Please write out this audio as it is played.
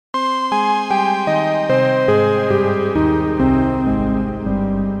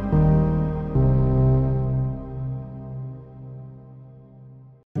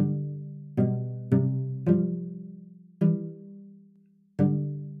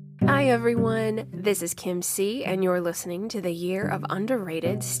Hi everyone, this is Kim C, and you're listening to the Year of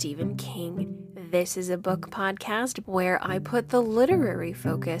Underrated Stephen King. This is a book podcast where I put the literary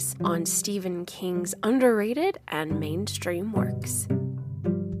focus on Stephen King's underrated and mainstream works.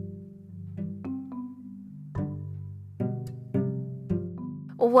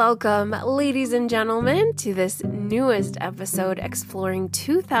 Welcome, ladies and gentlemen, to this newest episode exploring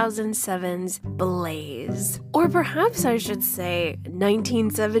 2007's Blaze. Or perhaps I should say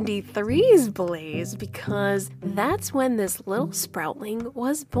 1973's Blaze, because that's when this little sproutling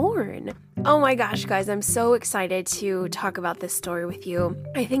was born. Oh my gosh, guys, I'm so excited to talk about this story with you.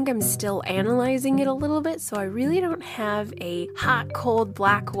 I think I'm still analyzing it a little bit, so I really don't have a hot, cold,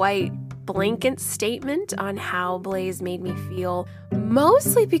 black, white blanket statement on how Blaze made me feel,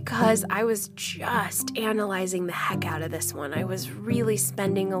 mostly because I was just analyzing the heck out of this one. I was really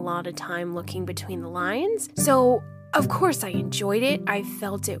spending a lot of time looking between the lines. So, of course, I enjoyed it. I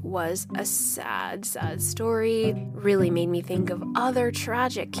felt it was a sad, sad story. Really made me think of other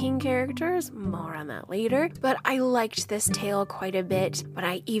tragic King characters. More on that later. But I liked this tale quite a bit. But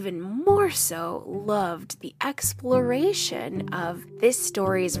I even more so loved the exploration of this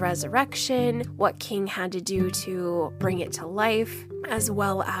story's resurrection, what King had to do to bring it to life, as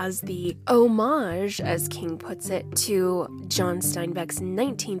well as the homage, as King puts it, to John Steinbeck's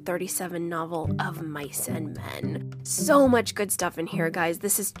 1937 novel Of Mice and Men. So much good stuff in here, guys.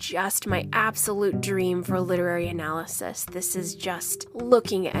 This is just my absolute dream for literary analysis. This is just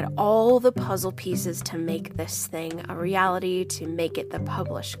looking at all the puzzle pieces to make this thing a reality, to make it the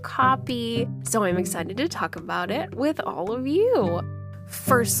published copy. So I'm excited to talk about it with all of you.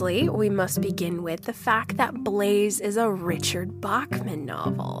 Firstly, we must begin with the fact that Blaze is a Richard Bachman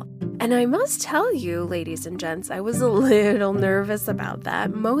novel. And I must tell you, ladies and gents, I was a little nervous about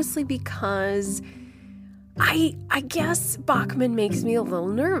that, mostly because I guess Bachman makes me a little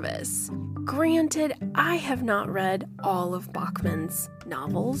nervous. Granted, I have not read all of Bachman's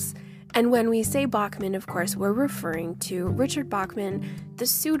novels. And when we say Bachman, of course, we're referring to Richard Bachman, the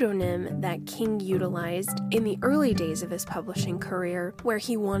pseudonym that King utilized in the early days of his publishing career, where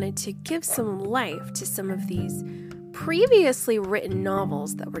he wanted to give some life to some of these previously written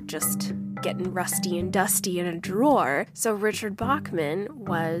novels that were just getting rusty and dusty in a drawer. So Richard Bachman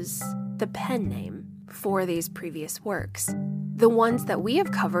was the pen name for these previous works. The ones that we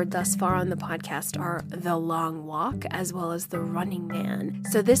have covered thus far on the podcast are The Long Walk, as well as The Running Man.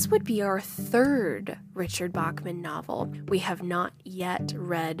 So this would be our third Richard Bachman novel. We have not yet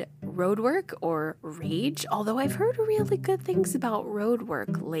read Roadwork or Rage, although I've heard really good things about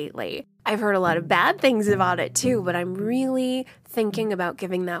Roadwork lately. I've heard a lot of bad things about it too, but I'm really thinking about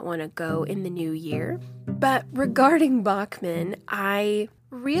giving that one a go in the new year. But regarding Bachman, I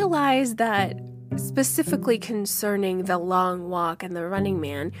realized that specifically concerning The Long Walk and The Running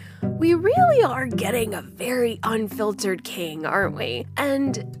Man, we really are getting a very unfiltered King, aren't we?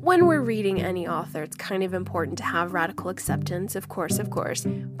 And when we're reading any author, it's kind of important to have radical acceptance, of course,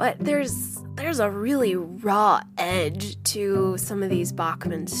 but there's a really raw edge to some of these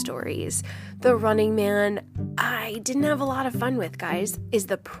Bachman stories. The Running Man, I didn't have a lot of fun with, guys. Is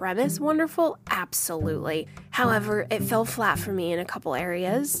the premise wonderful? Absolutely. However, it fell flat for me in a couple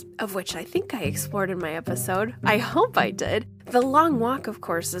areas, of which I think I explored in my episode. I hope I did. The Long Walk, of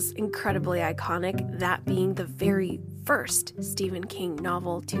course, is incredibly iconic, that being the very first Stephen King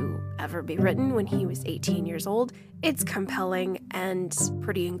novel to ever be written when he was 18 years old. It's compelling and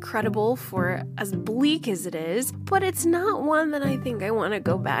pretty incredible for as bleak as it is, but it's not one that I think I want to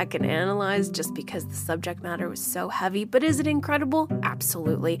go back and analyze just because the subject matter was so heavy. But is it incredible?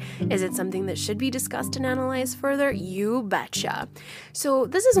 Absolutely. Is it something that should be discussed and analyzed further? You betcha. So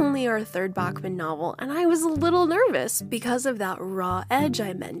this is only our third Bachman novel, and I was a little nervous because of that raw edge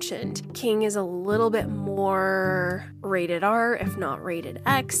I mentioned. King is a little bit more rated R, if not rated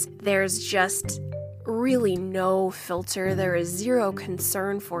X. There's just really no filter. There is zero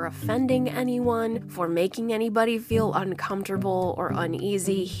concern for offending anyone, for making anybody feel uncomfortable or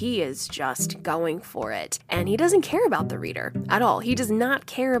uneasy. He is just going for it. And he doesn't care about the reader at all. He does not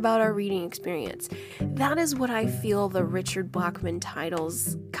care about our reading experience. That is what I feel the Richard Bachman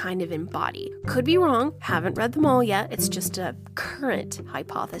titles kind of embody. Could be wrong. Haven't read them all yet. It's just a current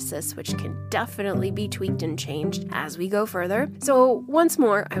hypothesis, which can definitely be tweaked and changed as we go further. So once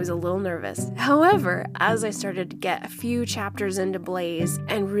more, I was a little nervous. However, as I started to get a few chapters into Blaze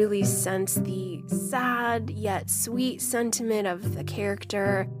and really sense the sad yet sweet sentiment of the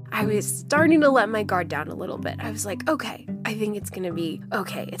character, I was starting to let my guard down a little bit. I was like, okay, I think it's going to be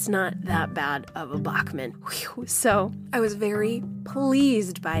okay. It's not that bad of a Bachman. Whew. So I was very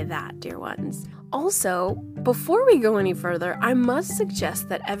pleased by that, dear ones. Also, Before we go any further, I must suggest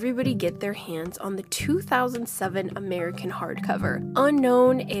that everybody get their hands on the 2007 American hardcover.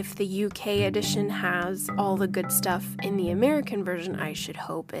 Unknown if the UK edition has all the good stuff in the American version. I should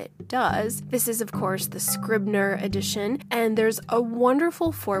hope it does. This is, of course, the Scribner edition, and there's a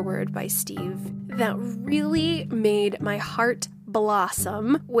wonderful foreword by Steve that really made my heart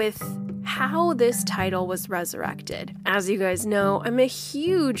blossom with how this title was resurrected. As you guys know, I'm a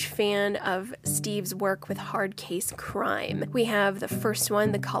huge fan of Steve's work with hard case crime. We have the first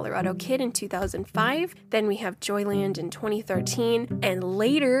one, The Colorado Kid, in 2005, then we have Joyland in 2013, and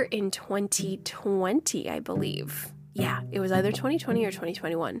later in 2020, I believe. Yeah, it was either 2020 or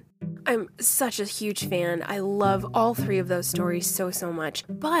 2021. I'm such a huge fan. I love all three of those stories so much.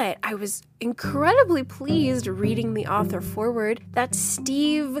 But I was incredibly pleased reading the author foreword that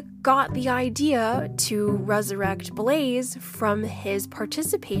Steve got the idea to resurrect Blaze from his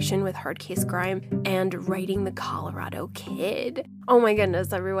participation with hard case crime and writing The Colorado Kid. Oh my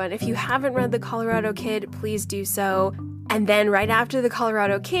goodness, everyone. If you haven't read The Colorado Kid, please do so. And then right after The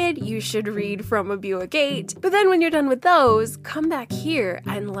Colorado Kid, you should read From a Buick 8. But then when you're done with those, come back here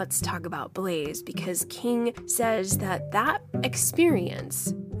and let's talk about Blaze, because King says that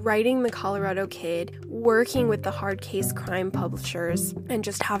experience, writing The Colorado Kid, working with the hard case crime publishers, and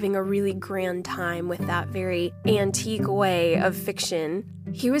just having a really grand time with that very antique way of fiction,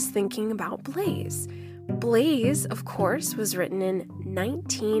 he was thinking about Blaze. Blaze, of course, was written in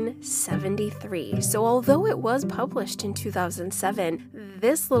 1973. So although it was published in 2007,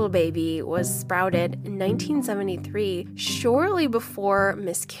 this little baby was sprouted in 1973, shortly before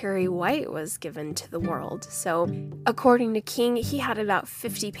Miss Carrie White was given to the world. So according to King, he had about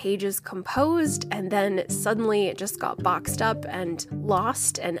 50 pages composed, and then suddenly it just got boxed up and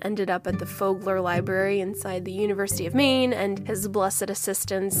lost and ended up at the Fogler Library inside the University of Maine, and his blessed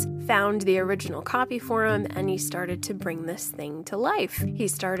assistants found the original copy for him, and he started to bring this thing to life. He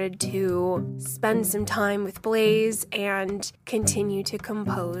started to spend some time with Blaze and continue to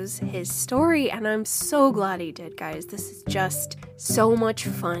compose his story, and I'm so glad he did, guys. This is just so much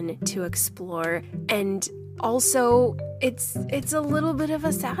fun to explore, and also it's a little bit of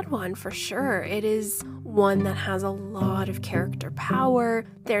a sad one for sure. It is one that has a lot of character power.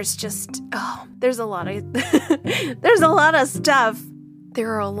 There's just there's a lot of there's a lot of stuff.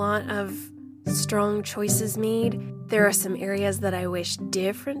 There are a lot of strong choices made. There are some areas that I wish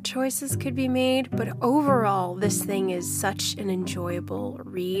different choices could be made, but overall, this thing is such an enjoyable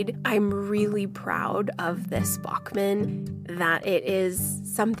read. I'm really proud of this Bachman, that it is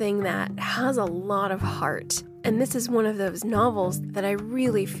something that has a lot of heart. And this is one of those novels that I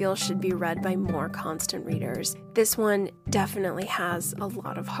really feel should be read by more constant readers. This one definitely has a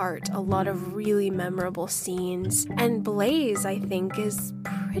lot of heart, a lot of really memorable scenes, and Blaze, I think, is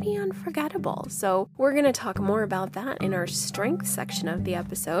pretty unforgettable. So we're going to talk more about that in our strength section of the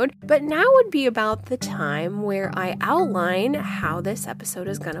episode. But now would be about the time where I outline how this episode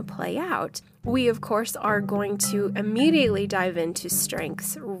is going to play out. We, of course, are going to immediately dive into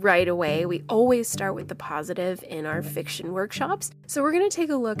strengths right away. We always start with the positive in our fiction workshops. So we're going to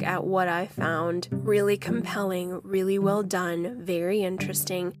take a look at what I found really compelling, really well done, very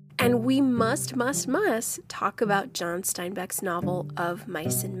interesting. And we must talk about John Steinbeck's novel Of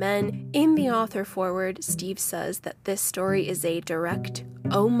Mice and Men. In the author foreword, Steve says that this story is a direct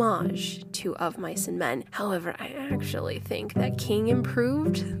homage to Of Mice and Men. However, I actually think that King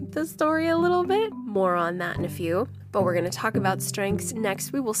improved the story a little bit. More on that in a few. But we're going to talk about strengths.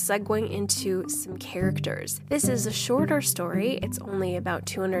 Next, we will segue into some characters. This is a shorter story. It's only about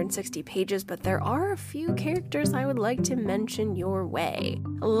 260 pages, but there are a few characters I would like to mention your way.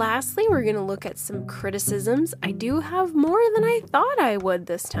 Lastly, we're going to look at some criticisms. I do have more than I thought I would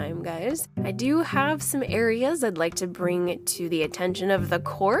this time, guys. I do have some areas I'd like to bring to the attention of the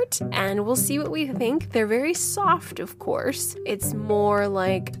court, and we'll see what we think. They're very soft, of course. It's more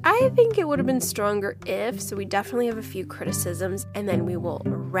like, I think it would have been stronger if, so we definitely have a few criticisms, and then we will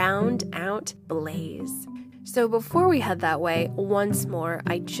round out Blaze. So before we head that way, once more,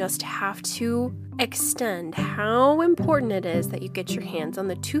 I just have to extend how important it is that you get your hands on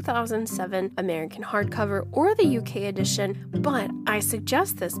the 2007 American hardcover or the UK edition, but I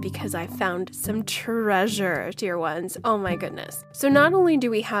suggest this because I found some treasure, dear ones. Oh my goodness. So not only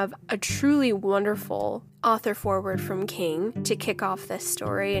do we have a truly wonderful author forward from King to kick off this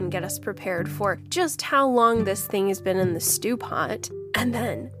story and get us prepared for just how long this thing has been in the stew pot, And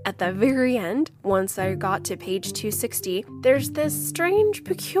then, at the very end, once I got to page 260, there's this strange,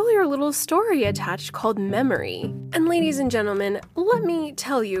 peculiar little story attached called Memory. And ladies and gentlemen, let me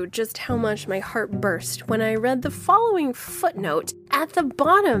tell you just how much my heart burst when I read the following footnote at the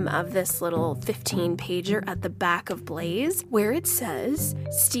bottom of this little 15-pager at the back of Blaze, where it says,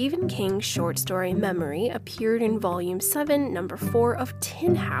 Stephen King's short story Memory appeared in Volume 7, Number 4 of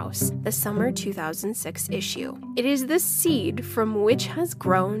Tin House, the summer 2006 issue. It is the seed from which has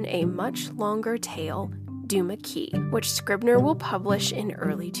grown a much longer tale, Duma Key, which Scribner will publish in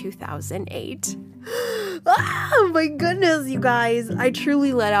early 2008. Oh my goodness, you guys! I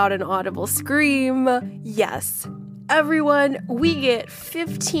truly let out an audible scream. Yes. Everyone, we get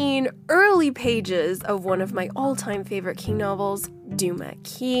 15 early pages of one of my all-time favorite King novels, Duma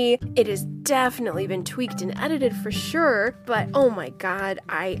Key. It has definitely been tweaked and edited for sure, but oh my god,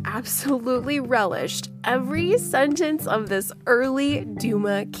 I absolutely relished every sentence of this early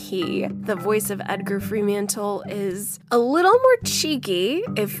Duma Key. The voice of Edgar Fremantle is a little more cheeky,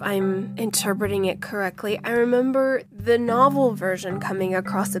 if I'm interpreting it correctly. I remember the novel version coming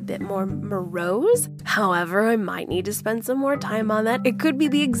across a bit more morose. However, I might need to spend some more time on that. It could be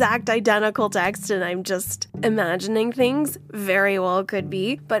the exact identical text and I'm just imagining things. Very well could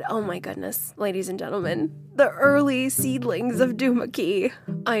be. But oh my goodness, ladies and gentlemen, the early seedlings of Duma Key.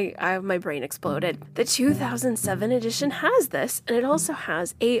 My brain exploded. The 2007 edition has this, and it also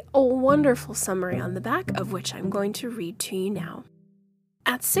has a wonderful summary on the back, of which I'm going to read to you now.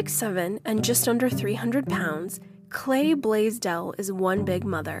 At 6'7" and just under 300 pounds, Clay Blaisdell is one big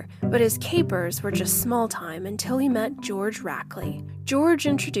mother, but his capers were just small time until he met George Rackley. George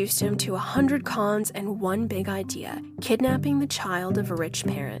introduced him to 100 cons and one big idea, kidnapping the child of rich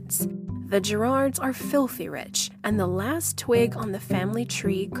parents. The Gerards are filthy rich, and the last twig on the family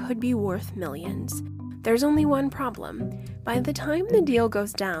tree could be worth millions. There's only one problem. By the time the deal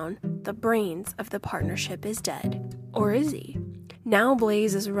goes down, the brains of the partnership is dead. Or is he? Now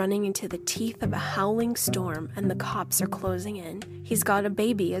Blaze is running into the teeth of a howling storm and the cops are closing in. He's got a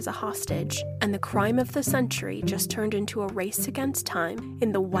baby as a hostage, and the crime of the century just turned into a race against time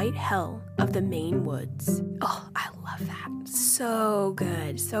in the white hell of the Maine woods. Oh, I love that. So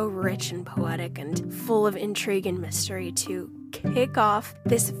good, so rich and poetic and full of intrigue and mystery to kick off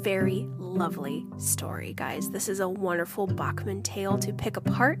this very lovely story, guys. This is a wonderful Bachman tale to pick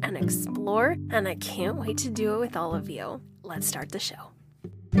apart and explore, and I can't wait to do it with all of you. Let's start the show.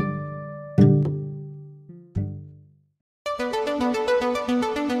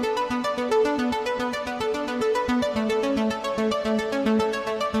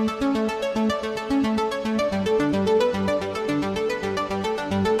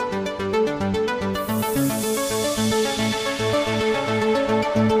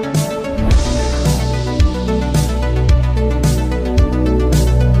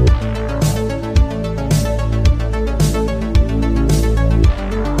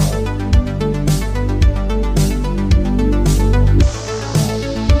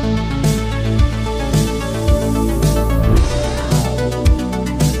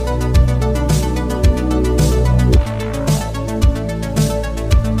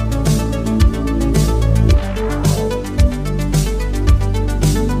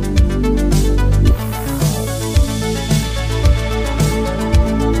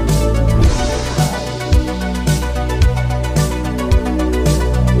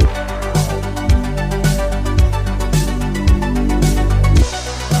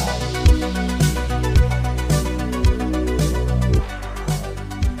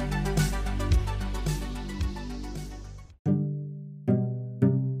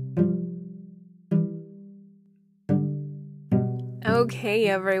 Okay,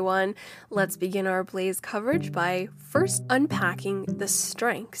 everyone, let's begin our Blaze coverage by first unpacking the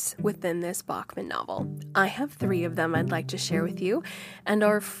strengths within this Bachman novel. I have 3 of them I'd like to share with you, and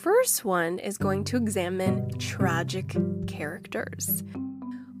our first one is going to examine tragic characters.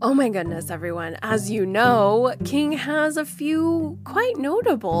 Oh my goodness, everyone. As you know, King has a few quite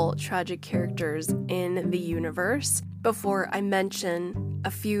notable tragic characters in the universe. Before I mention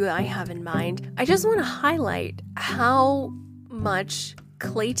a few I have in mind, I just want to highlight how much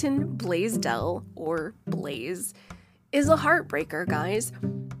Clayton Blaisdell, or Blaze, is a heartbreaker, guys.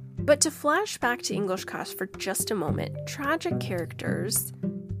 But to flash back to English class for just a moment, tragic characters,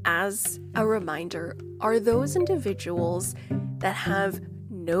 as a reminder, are those individuals that have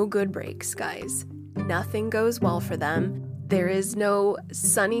no good breaks, guys. Nothing goes well for them. There is no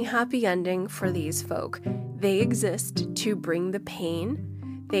sunny, happy ending for these folk. They exist to bring the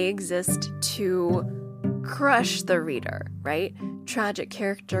pain. They exist to crush the reader, right? Tragic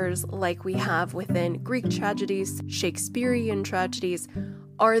characters like we have within Greek tragedies, Shakespearean tragedies,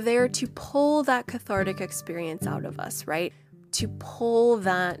 are there to pull that cathartic experience out of us, right? To pull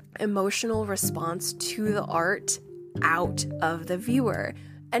that emotional response to the art out of the viewer.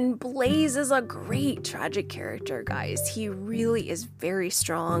 And Blaise is a great tragic character, guys. He really is very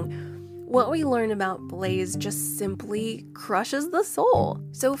strong. What we learn about Blaise just simply crushes the soul.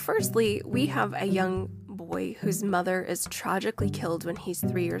 So firstly, we have a young boy whose mother is tragically killed when he's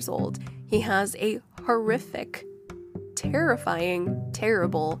 3 years old. He has a horrific, terrifying,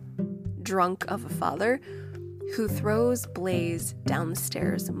 terrible drunk of a father who throws Blaise down the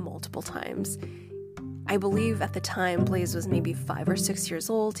stairs multiple times. I believe at the time Blaise was maybe 5 or 6 years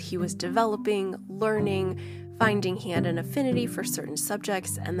old. He was developing, learning, finding he had an affinity for certain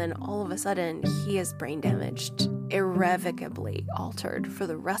subjects, and then all of a sudden he is brain damaged, irrevocably altered for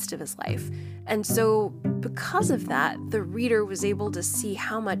the rest of his life. And so because of that, the reader was able to see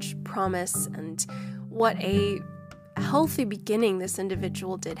how much promise and what a healthy beginning this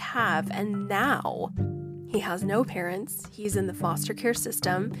individual did have. And now he has no parents. He's in the foster care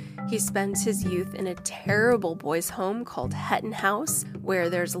system. He spends his youth in a terrible boys' home called Hetton House, where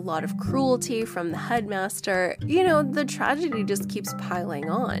there's a lot of cruelty from the headmaster. You know, the tragedy just keeps piling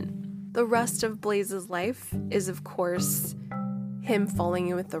on. The rest of Blaise's life is, of course, him falling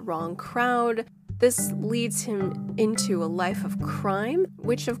in with the wrong crowd. This leads him into a life of crime,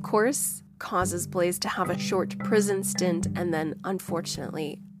 which, of course, causes Blaise to have a short prison stint and then,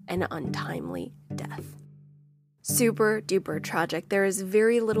 unfortunately, an untimely death. Super duper tragic. There is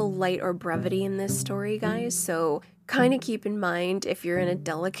very little light or brevity in this story, guys, so kind of keep in mind if you're in a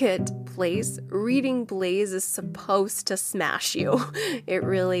delicate place, reading Blaise is supposed to smash you. It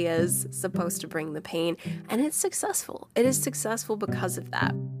really is supposed to bring the pain, and it's successful. It is successful because of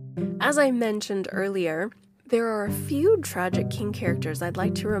that. As I mentioned earlier, there are a few tragic king characters I'd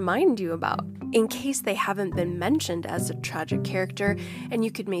like to remind you about, in case they haven't been mentioned as a tragic character, and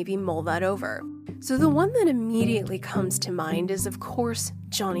you could maybe mull that over. So the one that immediately comes to mind is, of course,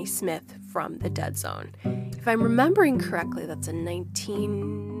 Johnny Smith from The Dead Zone. If I'm remembering correctly, that's a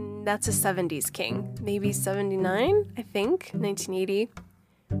 70s king. Maybe 79, I think, 1980.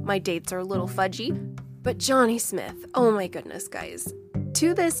 My dates are a little fudgy. But Johnny Smith, oh my goodness, guys.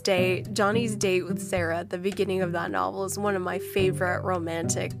 To this day, Johnny's date with Sarah at the beginning of that novel is one of my favorite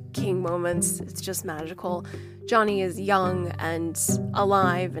romantic king moments. It's just magical. Johnny is young and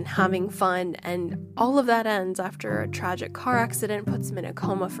alive and having fun, and all of that ends after a tragic car accident puts him in a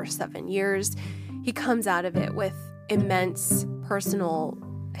coma for 7 years. He comes out of it with immense personal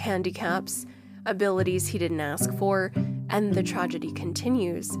handicaps, abilities he didn't ask for, and the tragedy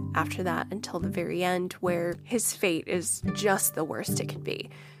continues after that until the very end, where his fate is just the worst it could be.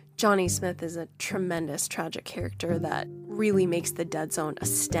 Johnny Smith is a tremendous tragic character that really makes The Dead Zone a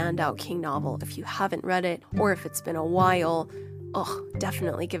standout king novel. If you haven't read it, or if it's been a while,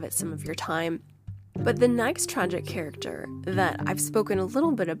 definitely give it some of your time. But the next tragic character that I've spoken a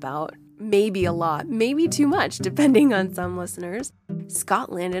little bit about, maybe a lot, maybe too much, depending on some listeners,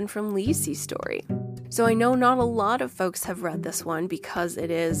 Scott Landon from Lisey's Story. So I know not a lot of folks have read this one because it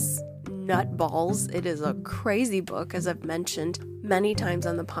is nutballs. It is a crazy book, as I've mentioned many times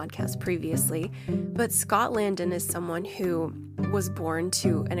on the podcast previously. But Scott Landon is someone who was born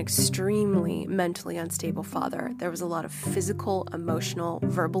to an extremely mentally unstable father. There was a lot of physical, emotional,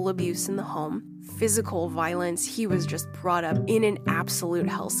 verbal abuse in the home, physical violence. He was just brought up in an absolute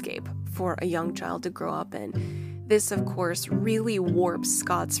hellscape for a young child to grow up in. This, of course, really warps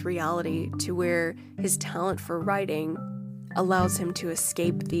Scott's reality to where his talent for writing allows him to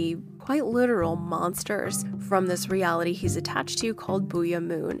escape the quite literal monsters from this reality he's attached to called Booyah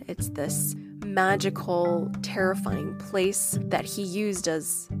Moon. It's this magical, terrifying place that he used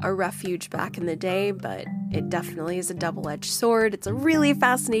as a refuge back in the day, but it definitely is a double-edged sword. It's a really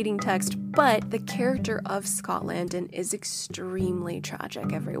fascinating text, but the character of Scott Landon is extremely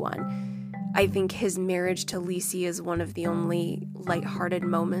tragic, everyone. I think his marriage to Lisey is one of the only lighthearted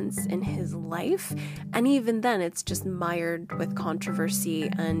moments in his life, and even then it's just mired with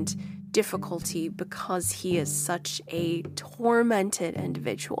controversy and difficulty because he is such a tormented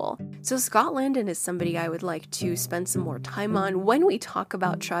individual. So Scott Landon is somebody I would like to spend some more time on when we talk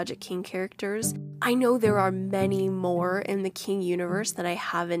about tragic king characters. I know there are many more in the King universe that I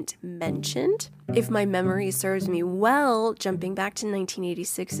haven't mentioned. If my memory serves me well, jumping back to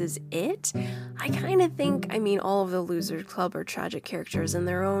 1986's It, I kind of think, all of the Losers Club are tragic characters in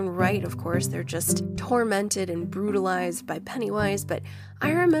their own right, of course. They're just tormented and brutalized by Pennywise, but I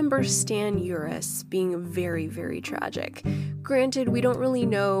remember Stan Uris being very, very tragic. Granted, we don't really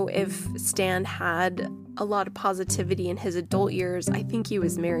know if Stan had a lot of positivity in his adult years. I think he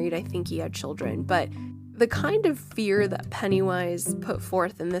was married, I think he had children, but the kind of fear that Pennywise put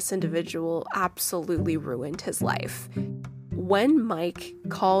forth in this individual absolutely ruined his life. When Mike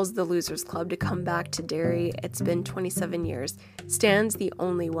calls the Losers Club to come back to Derry, it's been 27 years, Stan's the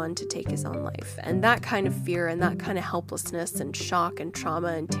only one to take his own life. And that kind of fear and that kind of helplessness and shock and trauma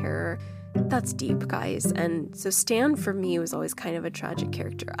and terror, that's deep, guys. And so Stan, for me, was always kind of a tragic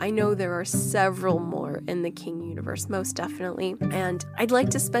character. I know there are several more in the King universe, most definitely, and I'd like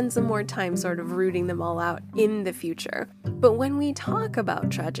to spend some more time sort of rooting them all out in the future. But when we talk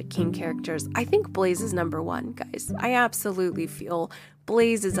about tragic King characters, I think Blaze is number one, guys. I absolutely feel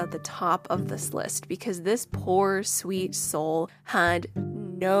Blaze is at the top of this list because this poor, sweet soul had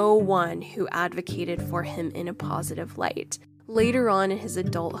no one who advocated for him in a positive light. Later on in his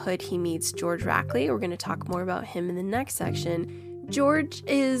adulthood, he meets George Rackley. We're going to talk more about him in the next section. George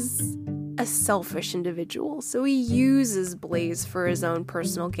is a selfish individual, so he uses Blaze for his own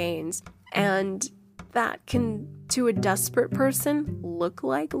personal gains. And that can, to a desperate person, look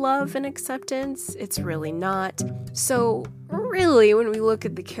like love and acceptance. It's really not. So really, when we look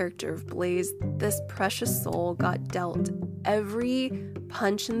at the character of Blaze, this precious soul got dealt every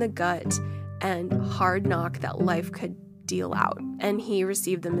punch in the gut and hard knock that life could deal out, and he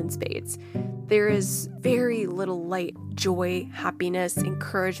received them in spades. There is very little light, joy, happiness,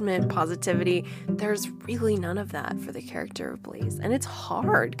 encouragement, positivity. There's really none of that for the character of Blaze. And it's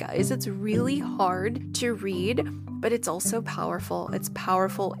hard, guys. It's really hard to read, but it's also powerful. It's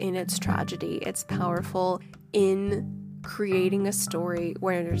powerful in its tragedy. It's powerful in creating a story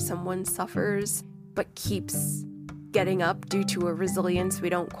where someone suffers but keeps getting up due to a resilience we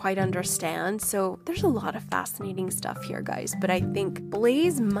don't quite understand. So there's a lot of fascinating stuff here, guys, but I think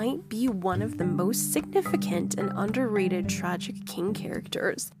Blaze might be one of the most significant and underrated tragic King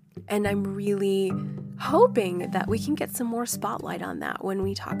characters. And I'm really hoping that we can get some more spotlight on that when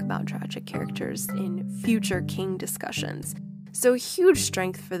we talk about tragic characters in future King discussions. So huge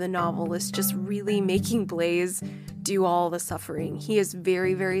strength for the novel is just really making Blaze do all the suffering. He is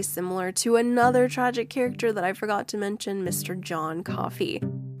very, very similar to another tragic character that I forgot to mention, Mr. John Coffey.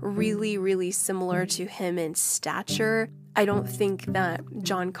 Really, really similar to him in stature. I don't think that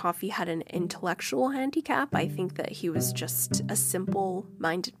John Coffey had an intellectual handicap. I think that he was just a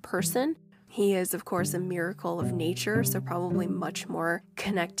simple-minded person. He is, of course, a miracle of nature, so probably much more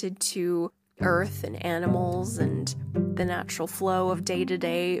connected to earth and animals and the natural flow of day to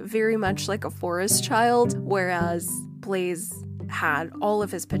day, very much like a forest child, whereas Blaze had all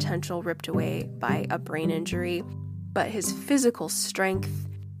of his potential ripped away by a brain injury, but his physical strength,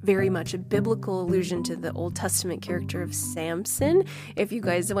 very much a biblical allusion to the Old Testament character of Samson. If you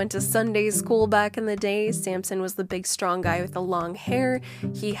guys went to Sunday school back in the day, Samson was the big strong guy with the long hair.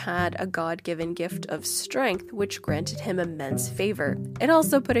 He had a God-given gift of strength, which granted him immense favor. It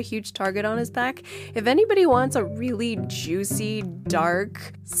also put a huge target on his back. If anybody wants a really juicy,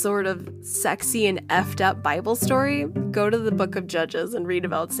 dark, sort of sexy and effed up Bible story, go to the book of Judges and read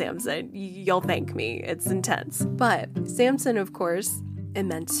about Samson. You'll thank me. It's intense. But Samson, of course,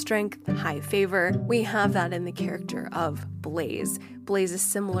 immense strength, high favor. We have that in the character of Blaze. Blaze is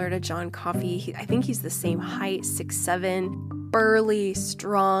similar to John Coffey. I think he's the same height, 6'7", burly,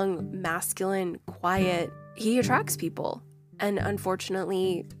 strong, masculine, quiet. He attracts people. And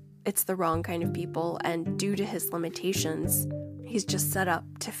unfortunately, it's the wrong kind of people. And due to his limitations, he's just set up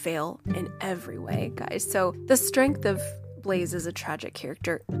to fail in every way, guys. So the strength of Blaze as a tragic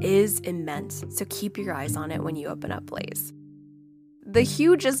character is immense. So keep your eyes on it when you open up Blaze. The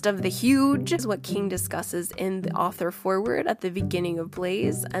hugest of the huge is what King discusses in the author foreword at the beginning of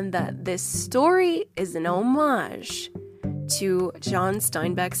Blaze, and that this story is an homage to John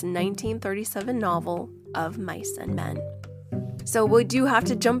Steinbeck's 1937 novel of Mice and Men. So we do have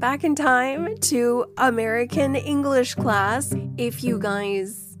to jump back in time to American English class. If you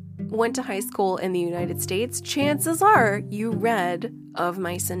guys went to high school in the United States, chances are you read Of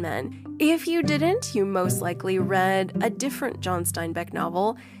Mice and Men. If you didn't, you most likely read a different John Steinbeck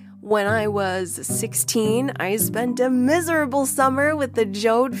novel. When I was 16, I spent a miserable summer with the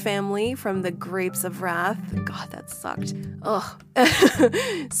Joad family from The Grapes of Wrath. God, that sucked.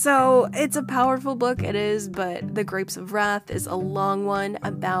 Ugh. So it's a powerful book, it is, but The Grapes of Wrath is a long one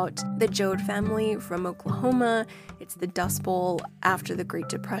about the Joad family from Oklahoma. It's the Dust Bowl after the Great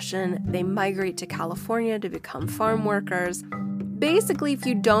Depression. They migrate to California to become farm workers. Basically, if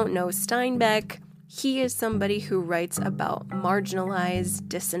you don't know Steinbeck, he is somebody who writes about marginalized,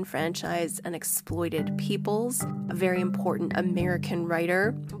 disenfranchised, and exploited peoples, a very important American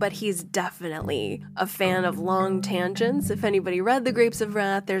writer, but he's definitely a fan of long tangents. If anybody read The Grapes of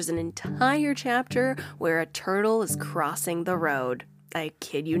Wrath, there's an entire chapter where a turtle is crossing the road. I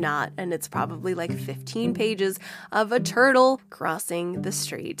kid you not, and it's probably like 15 pages of a turtle crossing the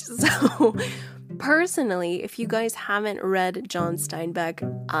street. So personally, if you guys haven't read John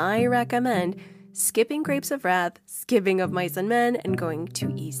Steinbeck, I recommend skipping Grapes of Wrath, skipping Of Mice and Men, and going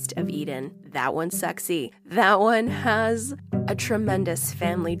to East of Eden. That one's sexy. That one has a tremendous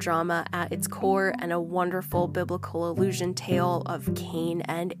family drama at its core and a wonderful biblical allusion tale of Cain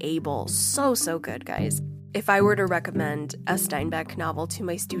and Abel. So good, guys. If I were to recommend a Steinbeck novel to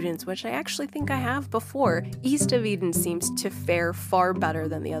my students, which I actually think I have before, East of Eden seems to fare far better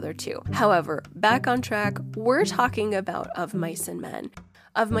than the other two. However, back on track, we're talking about Of Mice and Men.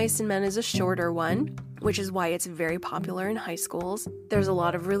 Of Mice and Men is a shorter one, which is why it's very popular in high schools. There's a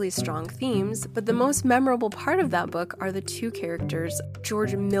lot of really strong themes, but the most memorable part of that book are the two characters,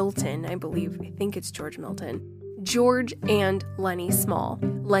 George Milton, I think it's George Milton, George and Lenny Small.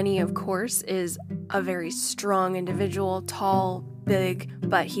 Lenny, of course, is a very strong individual, tall, big,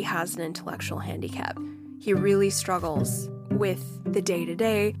 but he has an intellectual handicap. He really struggles with the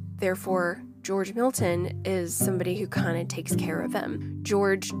day-to-day, therefore George Milton is somebody who kind of takes care of him.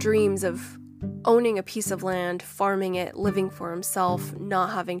 George dreams of owning a piece of land, farming it, living for himself,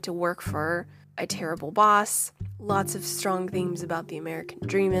 not having to work for a terrible boss. Lots of strong themes about the American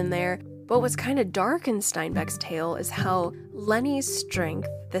dream in there. But what's kind of dark in Steinbeck's tale is how Lenny's strength,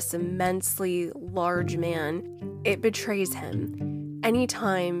 this immensely large man, it betrays him.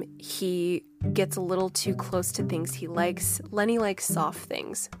 Anytime he gets a little too close to things he likes, Lenny likes soft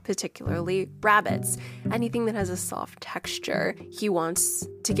things, particularly rabbits. Anything that has a soft texture, he wants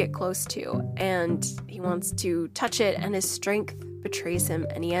to get close to, and he wants to touch it, and his strength betrays him,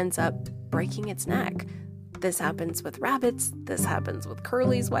 and he ends up breaking its neck. This happens with rabbits, this happens with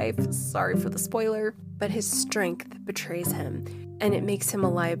Curly's wife, sorry for the spoiler, but his strength betrays him, and it makes him a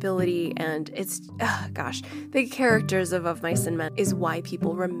liability, and it's, the characters of Mice and Men is why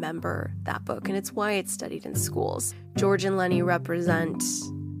people remember that book, and it's why it's studied in schools. George and Lenny represent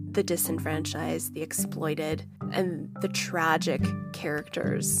the disenfranchised, the exploited, and the tragic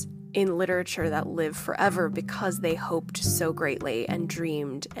characters in literature that live forever because they hoped so greatly and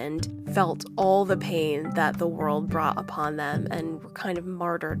dreamed and felt all the pain that the world brought upon them and were kind of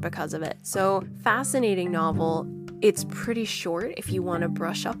martyred because of it. So, fascinating novel. It's pretty short if you want to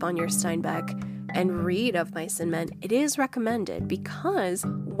brush up on your Steinbeck and read Of Mice and Men. It is recommended because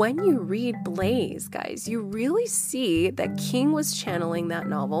when you read Blaze, guys, you really see that King was channeling that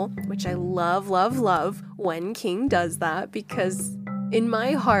novel, which I love when King does that, because in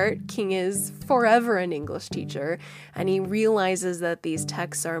my heart, King is forever an English teacher, and he realizes that these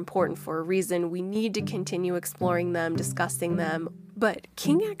texts are important for a reason. We need to continue exploring them, discussing them, but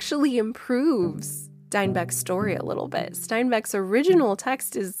King actually improves Steinbeck's story a little bit. Steinbeck's original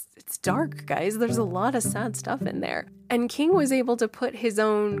text it's dark, guys. There's a lot of sad stuff in there. And King was able to put his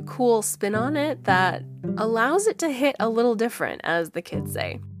own cool spin on it that allows it to hit a little different, as the kids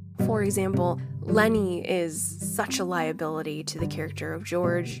say. For example, Lenny is such a liability to the character of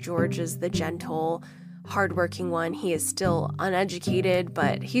George. George is the gentle, hardworking one. He is still uneducated,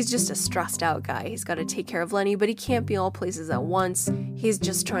 but he's just a stressed out guy. He's got to take care of Lenny, but he can't be all places at once. He's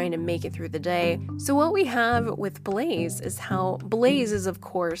just trying to make it through the day. So what we have with Blaze is how Blaze is, of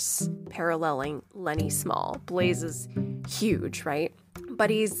course, paralleling Lenny Small. Blaze is huge, right? But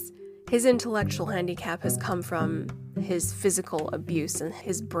his intellectual handicap has come from his physical abuse and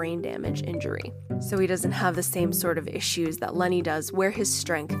his brain damage injury. So he doesn't have the same sort of issues that Lenny does, where his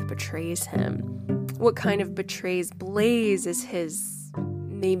strength betrays him. What kind of betrays Blaze is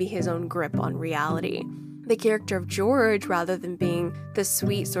maybe his own grip on reality. The character of George, rather than being the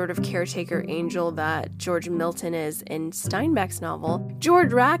sweet sort of caretaker angel that George Milton is in Steinbeck's novel,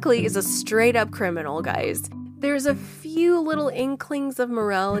 George Rackley is a straight up criminal, guys. There's a few little inklings of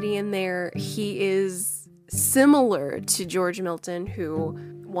morality in there. He is similar to George Milton, who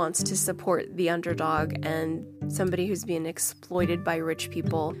wants to support the underdog and somebody who's being exploited by rich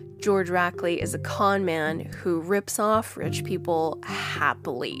people. George Rackley is a con man who rips off rich people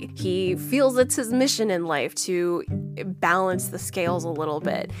happily. He feels it's his mission in life to balance the scales a little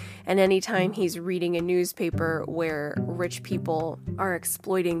bit. And anytime he's reading a newspaper where rich people are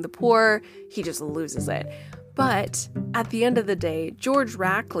exploiting the poor, he just loses it. But at the end of the day, George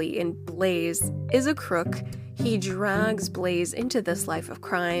Rackley in Blaze is a crook. He drags Blaze into this life of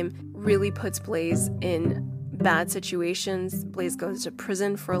crime, really puts Blaze in bad situations. Blaze goes to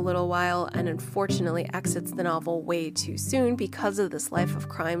prison for a little while and unfortunately exits the novel way too soon because of this life of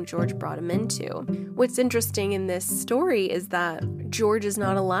crime George brought him into. What's interesting in this story is that George is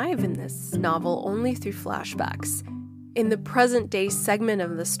not alive in this novel, only through flashbacks. In the present day segment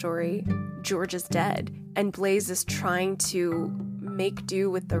of the story, George is dead, and Blaze is trying to make do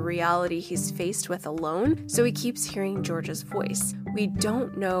with the reality he's faced with alone, so he keeps hearing George's voice. We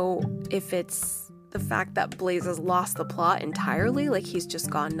don't know if it's the fact that Blaze has lost the plot entirely, like he's just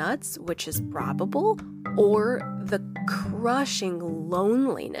gone nuts, which is probable, or the crushing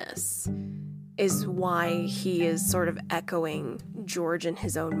loneliness is why he is sort of echoing George in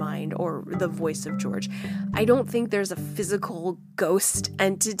his own mind, or the voice of George. I don't think there's a physical ghost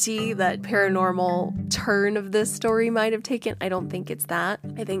entity that paranormal turn of this story might have taken. I don't think it's that.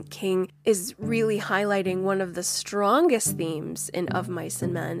 I think King is really highlighting one of the strongest themes in Of Mice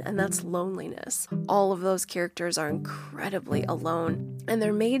and Men, and that's loneliness. All of those characters are incredibly alone, and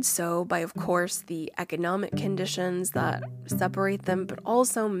they're made so by, of course, the economic conditions that separate them, but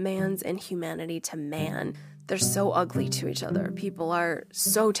also man's inhumanity to man. They're so ugly to each other. People are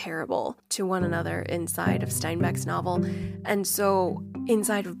so terrible to one another inside of Steinbeck's novel. And so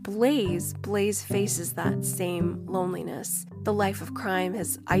inside of Blaze, Blaze faces that same loneliness. The life of crime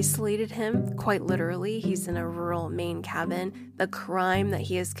has isolated him, quite literally. He's in a rural Maine cabin. The crime that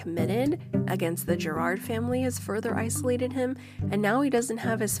he has committed against the Gerard family has further isolated him. And now he doesn't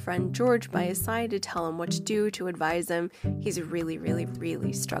have his friend George by his side to tell him what to do, to advise him. He's really, really,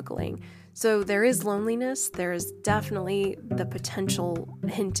 really struggling. So there is loneliness. There is definitely the potential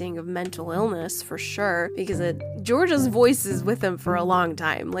hinting of mental illness for sure, because George's voice is with him for a long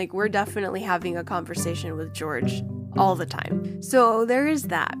time. Like, we're definitely having a conversation with George all the time. So there is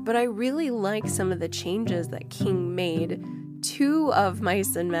that. But I really like some of the changes that King made to Of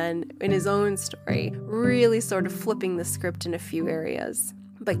Mice and Men in his own story, really sort of flipping the script in a few areas,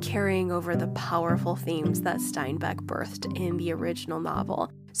 but carrying over the powerful themes that Steinbeck birthed in the original novel.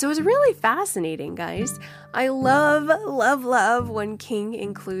 So it was really fascinating, guys. I love when King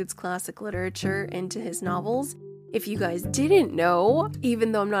includes classic literature into his novels. If you guys didn't know,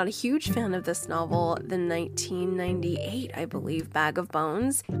 even though I'm not a huge fan of this novel, the 1998, I believe, Bag of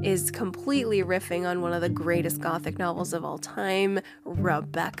Bones is completely riffing on one of the greatest Gothic novels of all time,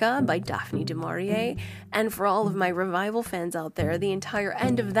 Rebecca by Daphne du Maurier. And for all of my revival fans out there, the entire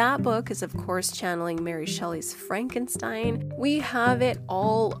end of that book is, of course, channeling Mary Shelley's Frankenstein. We have it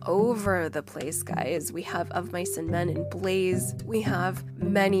all over the place, guys. We have Of Mice and Men and Blaze. We have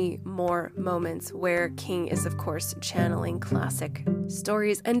many more moments where King is, of course, channeling classic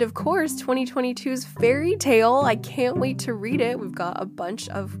stories. And of course, 2022's Fairy Tale. I can't wait to read it. We've got a bunch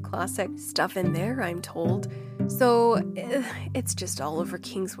of classic stuff in there, I'm told. So it's just all over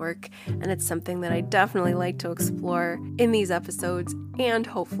King's work, and it's something that I definitely like to explore in these episodes and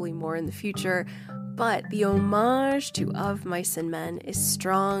hopefully more in the future. But the homage to Of Mice and Men is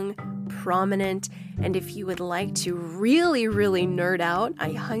strong, prominent, and if you would like to really, really nerd out,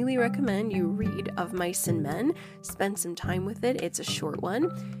 I highly recommend you read Of Mice and Men. Spend some time with it. It's a short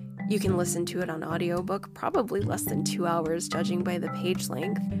one. You can listen to it on audiobook, probably less than 2 hours, judging by the page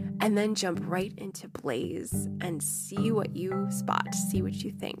length, and then jump right into Blaze and see what you spot, see what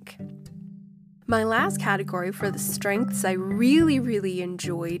you think. My last category for the strengths I really, really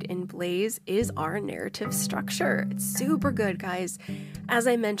enjoyed in Blaze is our narrative structure. It's super good, guys. As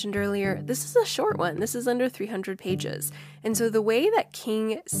I mentioned earlier, this is a short one. This is under 300 pages. And so the way that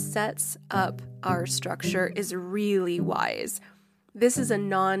King sets up our structure is really wise. This is a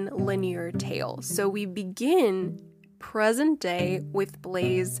non-linear tale. So we begin present day with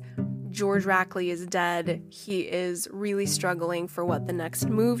Blaze. George Rackley is dead. He is really struggling for what the next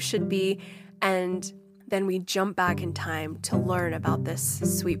move should be. And then we jump back in time to learn about this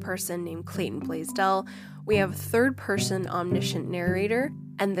sweet person named Clayton Blaisdell. We have a third-person omniscient narrator,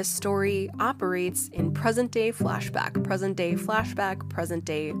 and the story operates in present-day flashback, present-day flashback,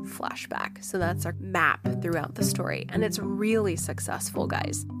 present-day flashback. So that's our map throughout the story, and it's really successful,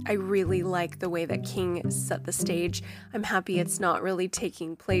 guys. I really like the way that King set the stage. I'm happy it's not really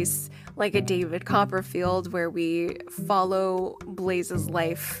taking place like a David Copperfield, where we follow Blaze's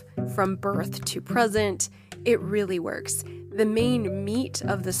life from birth to present. It really works. The main meat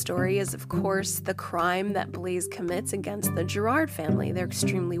of the story is, of course, the crime that Blaze commits against the Gerard family. They're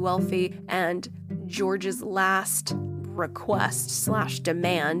extremely wealthy, and George's last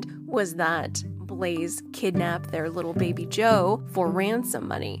request/demand was that Blaze kidnap their little baby Joe for ransom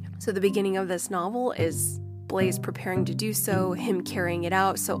money. So the beginning of this novel is Blaze preparing to do so, him carrying it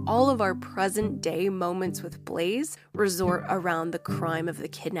out. So all of our present day moments with Blaze resort around the crime of the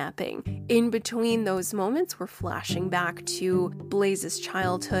kidnapping. In between those moments, we're flashing back to Blaze's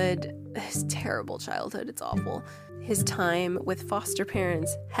childhood, his terrible childhood, it's awful. His time with foster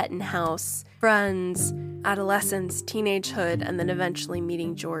parents, Hetton House, friends, adolescence, teenagehood, and then eventually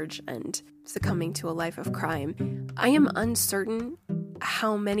meeting George and succumbing to a life of crime. I am uncertain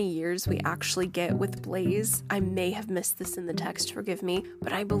how many years we actually get with Blaze. I may have missed this in the text, forgive me,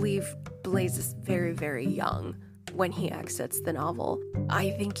 but I believe Blaze is very, very young when he exits the novel.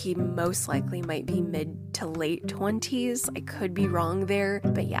 I think he most likely might be mid to late 20s. I could be wrong there,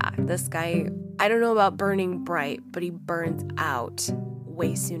 but yeah, this guy, I don't know about burning bright, but he burns out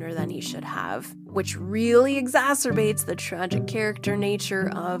way sooner than he should have, which really exacerbates the tragic character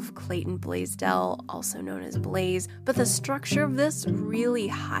nature of Clayton Blaisdell, also known as Blaze. But the structure of this really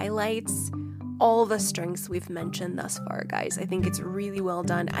highlights all the strengths we've mentioned thus far, guys. I think it's really well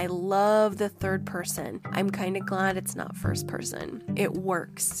done. I love the third person. I'm kind of glad it's not first person. It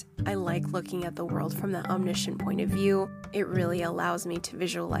works. I like looking at the world from the omniscient point of view. It really allows me to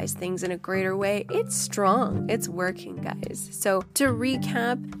visualize things in a greater way. It's strong. It's working, guys. So to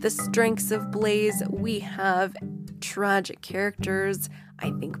recap the strengths of Blaze, we have tragic characters.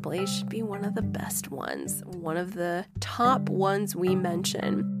 I think Blaze should be one of the best ones, one of the top ones we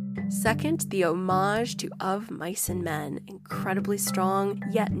mention. Second, the homage to Of Mice and Men. Incredibly strong,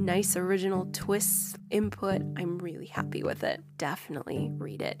 yet nice original twists, input. I'm really happy with it. Definitely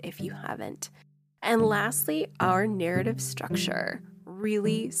read it if you haven't. And lastly, our narrative structure.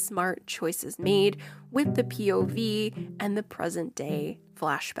 Really smart choices made with the POV and the present day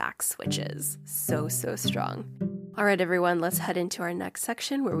flashback switches. So strong. All right, everyone, let's head into our next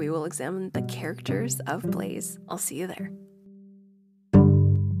section where we will examine the characters of Blaze. I'll see you there.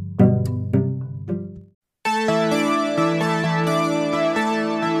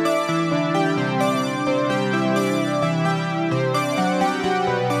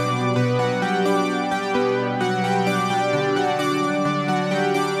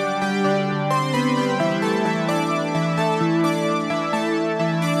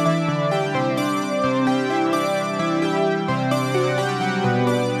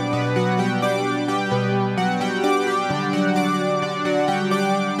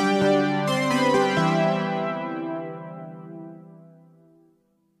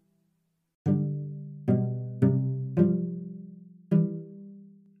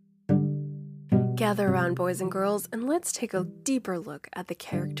 Gather around, boys and girls, and let's take a deeper look at the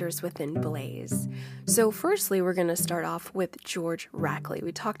characters within Blaze. So firstly, we're going to start off with George Rackley.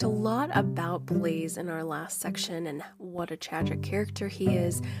 We talked a lot about Blaze in our last section and what a tragic character he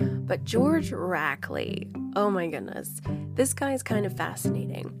is, but George Rackley, oh my goodness, this guy is kind of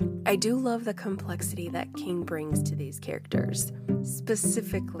fascinating. I do love the complexity that King brings to these characters,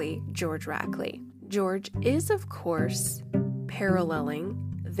 specifically George Rackley. George is, of course, paralleling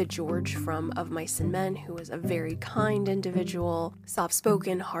the George from Of Mice and Men, who was a very kind individual,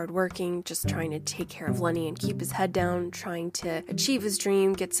 soft-spoken, hardworking, just trying to take care of Lenny and keep his head down, trying to achieve his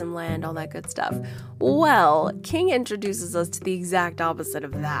dream, get some land, all that good stuff. Well, King introduces us to the exact opposite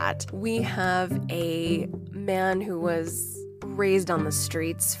of that. We have a man who was raised on the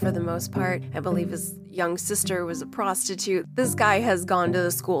streets for the most part. I believe his young sister was a prostitute. This guy has gone to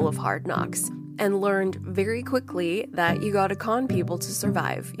the school of hard knocks and learned very quickly that you gotta con people to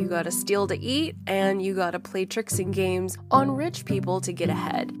survive. You gotta steal to eat, and you gotta play tricks and games on rich people to get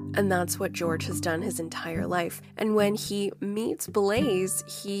ahead. And that's what George has done his entire life. And when he meets Blaze,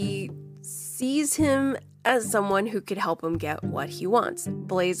 he sees him as someone who could help him get what he wants.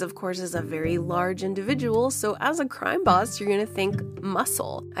 Blaze, of course, is a very large individual, so as a crime boss, you're gonna think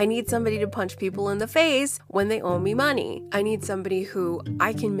muscle. I need somebody to punch people in the face when they owe me money. I need somebody who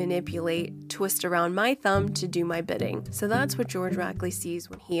I can manipulate, twist around my thumb to do my bidding. So that's what George Rackley sees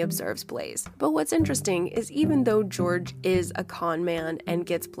when he observes Blaze. But what's interesting is even though George is a con man and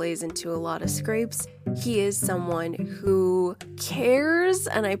gets Blaze into a lot of scrapes, he is someone who cares,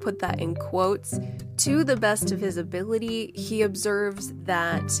 and I put that in quotes, to the best of his ability. He observes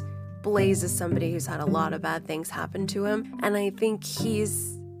that Blaze is somebody who's had a lot of bad things happen to him, and I think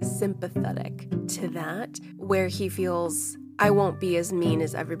he's sympathetic to that, where he feels, I won't be as mean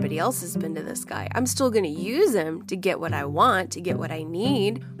as everybody else has been to this guy. I'm still going to use him to get what I want, to get what I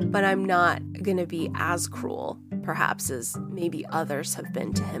need, but I'm not going to be as cruel, perhaps, as maybe others have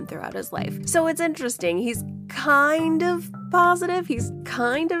been to him throughout his life. So it's interesting. He's kind of positive. He's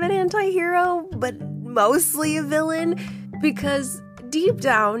kind of an anti-hero, but mostly a villain, because deep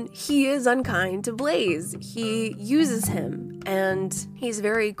down, he is unkind to Blaze. He uses him And he's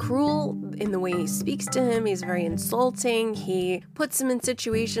very cruel in the way he speaks to him. He's very insulting. He puts him in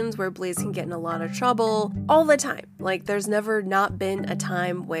situations where Blaze can get in a lot of trouble all the time. Like, there's never not been a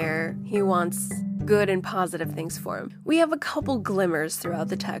time where he wants good and positive things for him. We have a couple glimmers throughout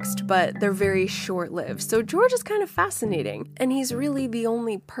the text, but they're very short-lived. So George is kind of fascinating, and he's really the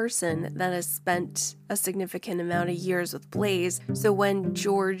only person that has spent a significant amount of years with Blaze. So when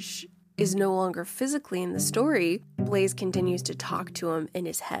George is no longer physically in the story, Blaze continues to talk to him in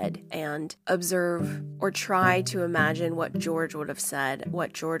his head and observe or try to imagine what George would have said,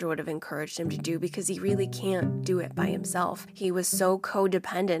 what George would have encouraged him to do, because he really can't do it by himself. He was so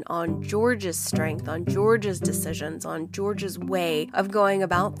codependent on George's strength, on George's decisions, on George's way of going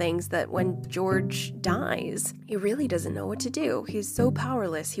about things that when George dies, he really doesn't know what to do. He's so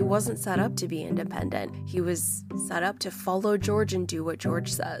powerless. He wasn't set up to be independent. He was set up to follow George and do what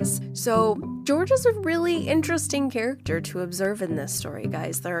George says. So George is a really interesting character to observe in this story,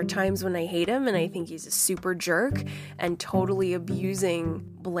 guys. There are times when I hate him and I think he's a super jerk and totally abusing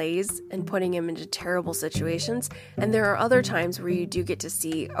Blaze and putting him into terrible situations. And there are other times where you do get to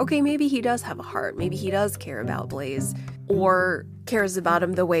see, okay, maybe he does have a heart. Maybe he does care about Blaze, or cares about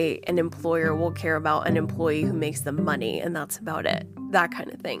him the way an employer will care about an employee who makes them money, and that's about it. That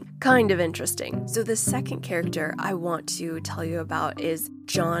kind of thing. Kind of interesting. So the second character I want to tell you about is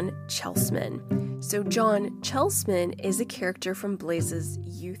John Chelsman. So John Chelsman is a character from Blaze's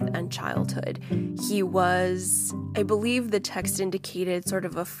youth and childhood. He was, I believe the text indicated, sort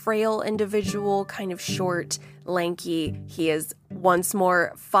of a frail individual, kind of short, lanky. He is once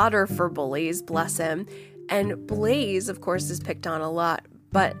more fodder for bullies, bless him. And Blaze, of course, is picked on a lot,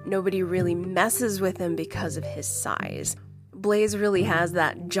 but nobody really messes with him because of his size. Blaze really has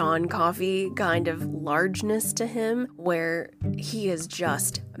that John Coffey kind of largeness to him, where he is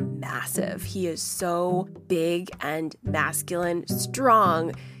just massive. He is so big and masculine,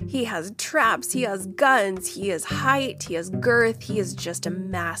 strong. He has traps, he has guns, he has height, he has girth. He is just a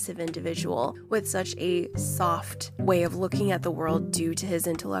massive individual with such a soft way of looking at the world due to his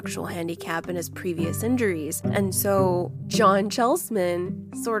intellectual handicap and his previous injuries. And so John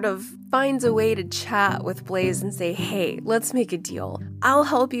Chelsman sort of finds a way to chat with Blaze and say, hey, let's make a deal. I'll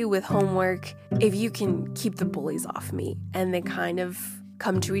help you with homework if you can keep the bullies off me. And they kind of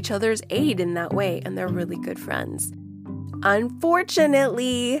come to each other's aid in that way, and they're really good friends.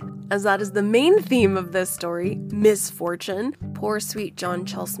 Unfortunately, as that is the main theme of this story, misfortune, poor sweet John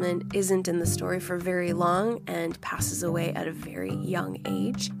Chelsman isn't in the story for very long and passes away at a very young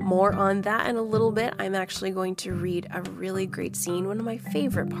age. More on that in a little bit. I'm actually going to read a really great scene, one of my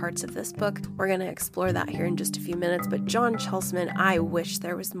favorite parts of this book. We're going to explore that here in just a few minutes, but John Chelsman, I wish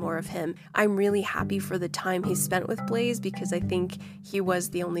there was more of him. I'm really happy for the time he spent with Blaze because I think he was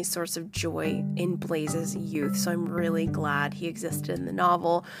the only source of joy in Blaze's youth, so I'm really glad he existed in the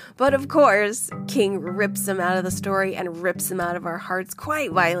novel. But of course, King rips him out of the story and rips him out of our hearts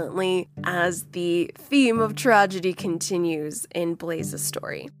quite violently as the theme of tragedy continues in Blaze's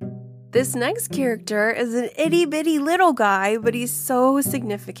story. This next character is an itty-bitty little guy, but he's so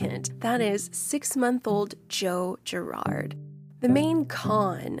significant. That is 6-month-old Joe Gerard. The main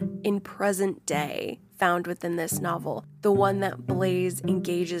con in present day found within this novel, the one that Blaze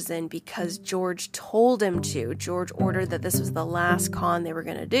engages in because George told him to, George ordered that this was the last con they were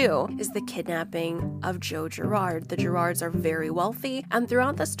going to do, is the kidnapping of Joe Gerard. The Gerards are very wealthy, and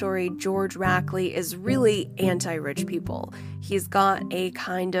throughout the story, George Rackley is really anti-rich people. He's got a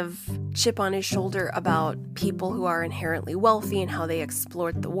kind of chip on his shoulder about people who are inherently wealthy and how they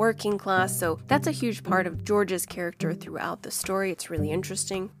exploit the working class, so that's a huge part of George's character throughout the story. It's really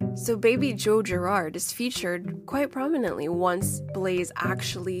interesting. So baby Joe Gerard is featured quite prominently once Blaze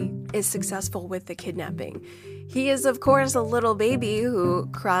actually is successful with the kidnapping. He is, of course, a little baby who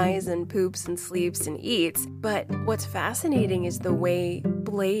cries and poops and sleeps and eats, but what's fascinating is the way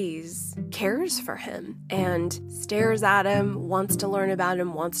Blaze cares for him and stares at him, wants to learn about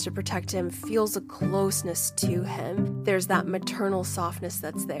him, wants to protect him, feels a closeness to him. There's that maternal softness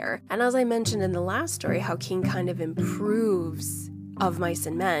that's there. And as I mentioned in the last story, how King kind of improves Of Mice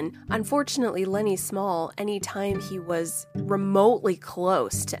and Men. Unfortunately, Lenny Small, anytime he was remotely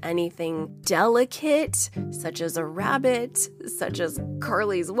close to anything delicate, such as a rabbit, such as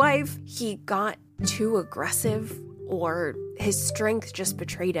Carly's wife, he got too aggressive or his strength just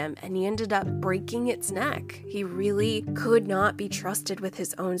betrayed him and he ended up breaking its neck. He really could not be trusted with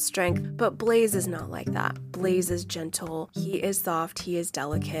his own strength, but Blaze is not like that. Blaze is gentle, he is soft, he is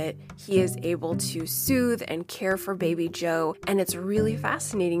delicate, he is able to soothe and care for baby Joe, and it's really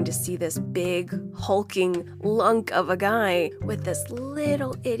fascinating to see this big, hulking lunk of a guy with this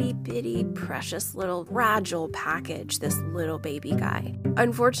little itty-bitty, precious little fragile package, this little baby guy.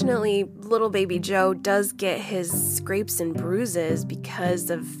 Unfortunately, little baby Joe does get his scrapes and bruises because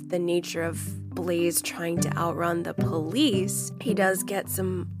of the nature of Blaze trying to outrun the police. He does get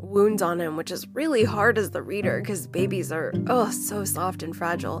some wounds on him, which is really hard as the reader because babies are so soft and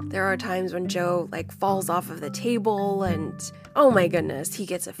fragile. There are times when Joe falls off of the table and oh my goodness, he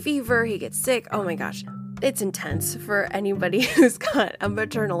gets a fever, he gets sick. Oh my gosh. It's intense for anybody who's got a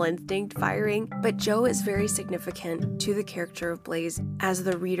maternal instinct firing, but Joe is very significant to the character of Blaze as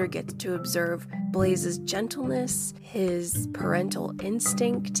the reader gets to observe Blaze's gentleness, his parental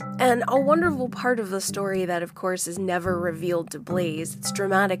instinct, and a wonderful part of the story that, of course, is never revealed to Blaze. It's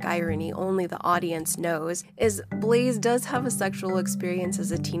dramatic irony only the audience knows, is Blaze does have a sexual experience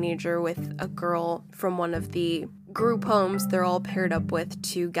as a teenager with a girl from one of the group homes they're all paired up with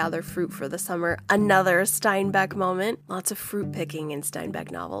to gather fruit for the summer. Another Steinbeck moment. Lots of fruit picking in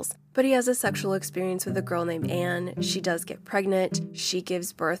Steinbeck novels. But he has a sexual experience with a girl named Anne. She does get pregnant. She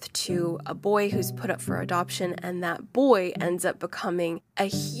gives birth to a boy who's put up for adoption, and that boy ends up becoming a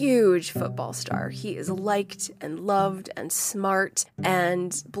huge football star. He is liked and loved and smart,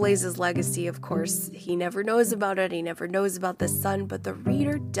 and Blaze's legacy, of course, he never knows about it. He never knows about the son, but the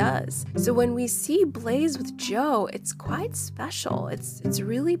reader does. So when we see Blaze with Joe, it's quite special. It's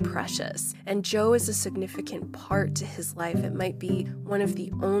really precious. And Joe is a significant part to his life. It might be one of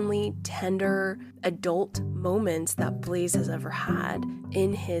the only tender adult moments that Blaze has ever had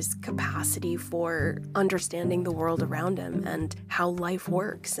in his capacity for understanding the world around him and how life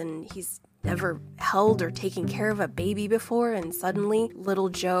works. And he's never held or taken care of a baby before, and suddenly little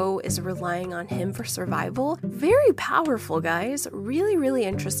Joe is relying on him for survival. Very powerful, guys. Really, really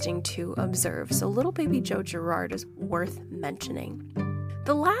interesting to observe. So little baby Joe Girard is worth mentioning.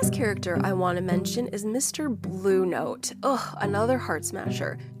 The last character I want to mention is Mr. Blue Note. Another heart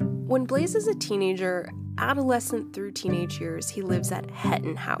smasher. When Blaze is a teenager, adolescent through teenage years, he lives at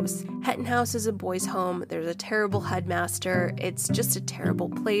Hetton House. Hetton House is a boys' home. There's a terrible headmaster. It's just a terrible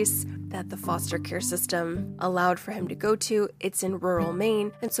place that the foster care system allowed for him to go to. It's in rural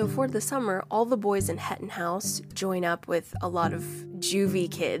Maine. And so for the summer, all the boys in Hetton House join up with a lot of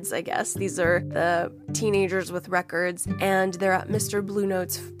juvie kids, I guess. These are the teenagers with records, and they're at Mr. Blue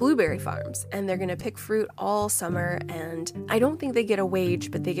Note's blueberry farms, and they're gonna pick fruit all summer, and I don't think they get a wage,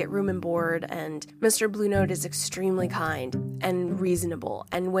 but they get room and board, and Mr. Blue Note is extremely kind and reasonable,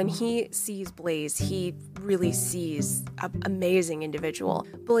 and when he sees Blaze, he really sees an amazing individual.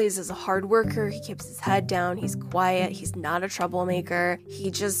 Blaze is a hard worker, he keeps his head down, he's quiet, he's not a troublemaker,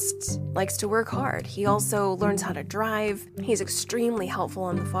 he just likes to work hard. He also learns how to drive, he's extremely helpful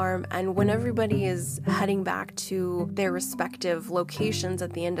on the farm, and when everybody is heading back to their respective locations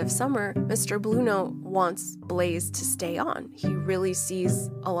at the end of summer, Mr. Blue Note wants Blaze to stay on. He really sees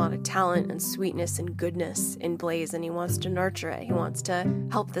a lot of talent and sweetness and goodness in Blaze, and he wants to nurture it. He wants to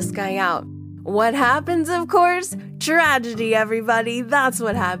help this guy out. What happens, of course? Tragedy, everybody. That's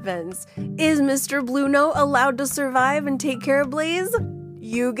what happens. Is Mr. Blue Note allowed to survive and take care of Blaze?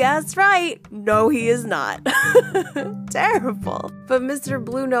 You guessed right. No, he is not. Terrible. But Mr.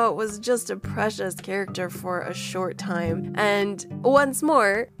 Blue Note was just a precious character for a short time. And once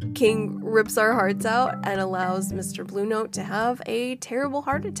more, King rips our hearts out and allows Mr. Blue Note to have a terrible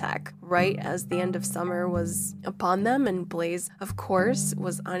heart attack right as the end of summer was upon them. And Blaze, of course,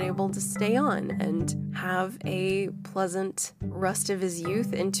 was unable to stay on and have a pleasant rest of his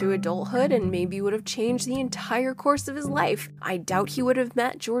youth into adulthood, and maybe would have changed the entire course of his life. I doubt he would have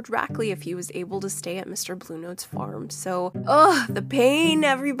met George Rackley if he was able to stay at Mr. Blue Note's farm. So, the pain,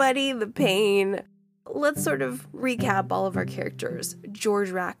 everybody, the pain. Let's sort of recap all of our characters.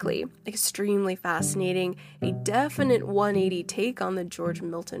 George Rackley, extremely fascinating, a definite 180 take on the George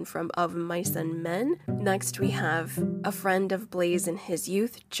Milton from Of Mice and Men. Next we have a friend of Blaze in his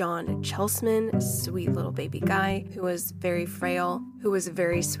youth, John Chelsman, a sweet little baby guy who was very frail, who was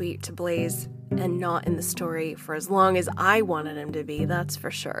very sweet to Blaze, and not in the story for as long as I wanted him to be, that's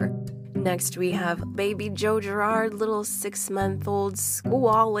for sure. Next, we have baby Joe Gerard, little 6-month-old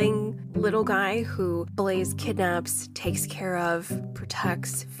squalling little guy who Blaze kidnaps, takes care of,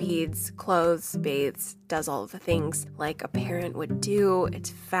 protects, feeds, clothes, bathes, does all of the things like a parent would do. It's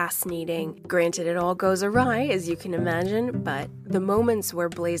fascinating. Granted, it all goes awry, as you can imagine, but the moments where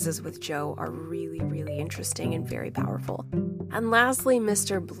Blaze is with Joe are really, really interesting and very powerful. And lastly,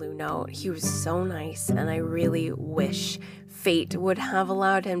 Mr. Blue Note. He was so nice, and I really wish fate would have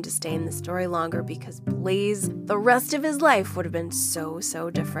allowed him to stay in the story longer, because Blaze, the rest of his life would have been so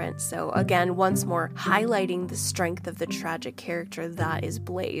different. So again, once more, highlighting the strength of the tragic character that is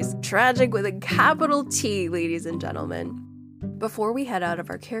Blaze. Tragic with a capital T, ladies and gentlemen. Before we head out of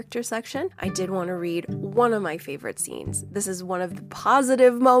our character section, I did want to read one of my favorite scenes. This is one of the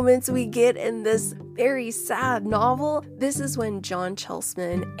positive moments we get in this very sad novel. This is when John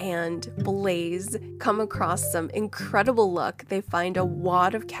Chelsman and Blaze come across some incredible luck. They find a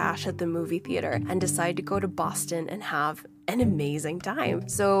wad of cash at the movie theater and decide to go to Boston and have an amazing time.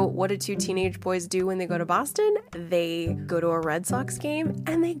 So what do two teenage boys do when they go to Boston? They go to a Red Sox game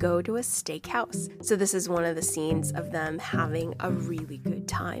and they go to a steakhouse. So this is one of the scenes of them having a really good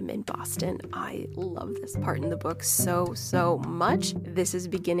time in Boston. I love this part in the book so much. This is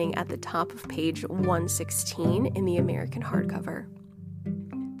beginning at the top of page 116 in the American hardcover.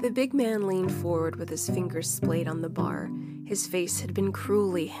 The big man leaned forward with his fingers splayed on the bar. His face had been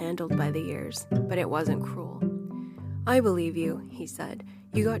cruelly handled by the years, but it wasn't cruel. "I believe you," he said.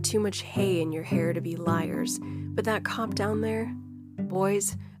 "You got too much hay in your hair to be liars. But that cop down there?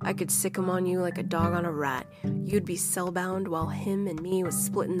 Boys, I could sick him on you like a dog on a rat. You'd be cellbound while him and me was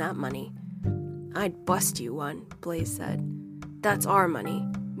splitting that money." "I'd bust you one," Blaze said. "That's our money.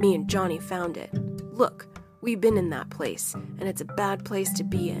 Me and Johnny found it. Look, we've been in that place, and it's a bad place to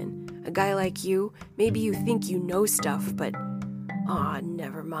be in. A guy like you, maybe you think you know stuff, but...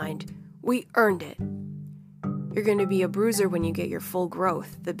 never mind. We earned it." "You're going to be a bruiser when you get your full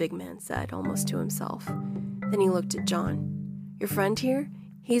growth," the big man said, almost to himself. Then he looked at John. "Your friend here?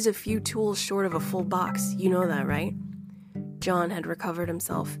 He's a few tools short of a full box. You know that, right?" John had recovered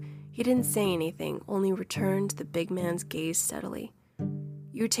himself. He didn't say anything, only returned the big man's gaze steadily.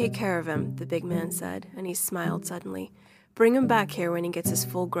 "You take care of him," the big man said, and he smiled suddenly. "Bring him back here when he gets his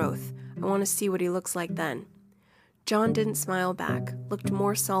full growth. I want to see what he looks like then." John didn't smile back, looked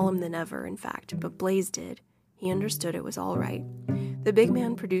more solemn than ever, in fact, but Blaze did. He understood it was all right. The big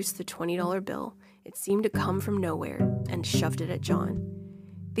man produced the $20 bill. It seemed to come from nowhere, and shoved it at John.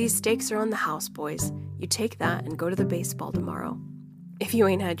 "These stakes are on the house, boys. You take that and go to the baseball tomorrow. If you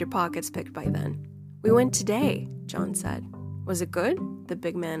ain't had your pockets picked by then." "We went today," John said. "Was it good?" the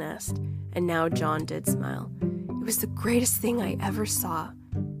big man asked, and now John did smile. "It was the greatest thing I ever saw."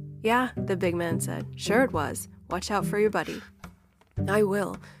 "Yeah," the big man said. "Sure it was. Watch out for your buddy." "I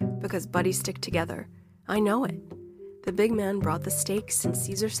will, because buddies stick together. I know it." The big man brought the steaks and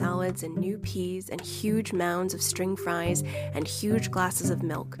Caesar salads and new peas and huge mounds of string fries and huge glasses of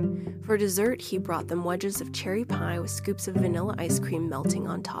milk. For dessert, he brought them wedges of cherry pie with scoops of vanilla ice cream melting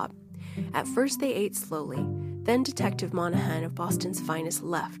on top. At first they ate slowly. Then Detective Monahan of Boston's Finest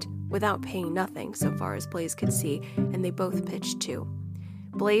left, without paying nothing so far as Blaze could see, and they both pitched too.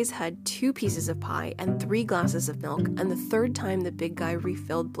 Blaze had 2 pieces of pie and 3 glasses of milk, and the third time the big guy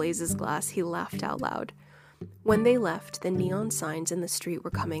refilled Blaze's glass, he laughed out loud. When they left, the neon signs in the street were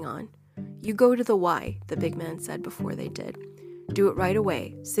coming on. "You go to the Y," the big man said before they did. "Do it right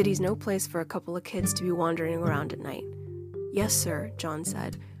away. City's no place for a couple of kids to be wandering around at night." "Yes, sir," John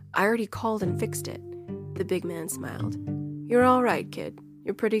said. "I already called and fixed it." The big man smiled. "You're all right, kid.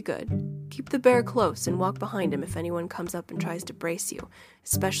 You're pretty good. Keep the bear close and walk behind him if anyone comes up and tries to brace you,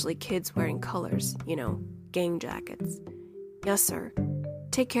 especially kids wearing colors, gang jackets." "Yes, sir.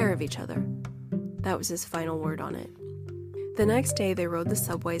 Take care of each other." That was his final word on it. The next day they rode the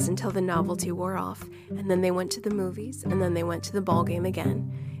subways until the novelty wore off, and then they went to the movies, and then they went to the ball game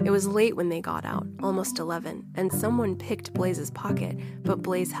again. It was late when they got out, almost 11, and someone picked Blaze's pocket, but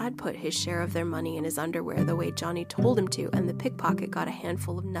Blaze had put his share of their money in his underwear the way Johnny told him to, and the pickpocket got a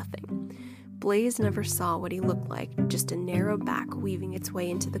handful of nothing. Blaze never saw what he looked like, just a narrow back weaving its way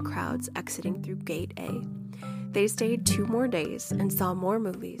into the crowds exiting through Gate A. They stayed 2 more days and saw more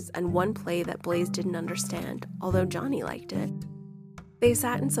movies and one play that Blaze didn't understand, although Johnny liked it. They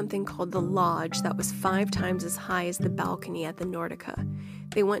sat in something called the Lodge that was 5 times as high as the balcony at the Nordica.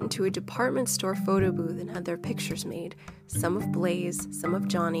 They went into a department store photo booth and had their pictures made, some of Blaze, some of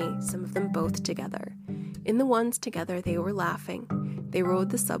Johnny, some of them both together. In the ones together, they were laughing. They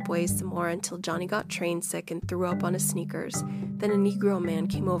rode the subways some more until Johnny got train sick and threw up on his sneakers. Then a Negro man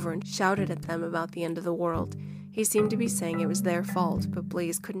came over and shouted at them about the end of the world. He seemed to be saying it was their fault, but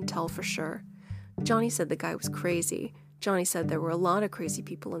Blaze couldn't tell for sure. Johnny said the guy was crazy. Johnny said there were a lot of crazy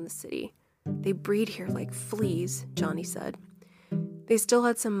people in the city. They breed here like fleas, Johnny said. They still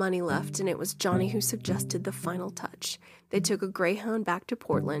had some money left, and it was Johnny who suggested the final touch. They took a Greyhound back to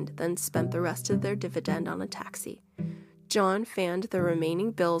Portland, then spent the rest of their dividend on a taxi. John fanned the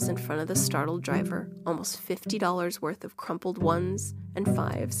remaining bills in front of the startled driver, almost $50 worth of crumpled 1s and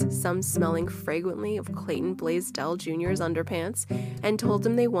 5s, some smelling fragrantly of Clayton Blaisdell Jr.'s underpants, and told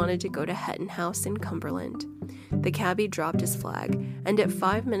him they wanted to go to Hetton House in Cumberland. The cabbie dropped his flag, and at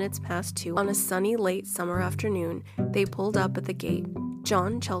 2:05 on a sunny late summer afternoon, they pulled up at the gate.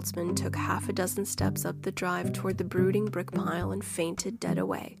 John Cheltsman took 6 steps up the drive toward the brooding brick pile and fainted dead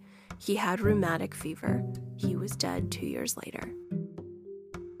away. He had rheumatic fever. He was dead 2 years later.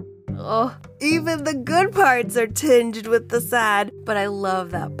 Oh, even the good parts are tinged with the sad. But I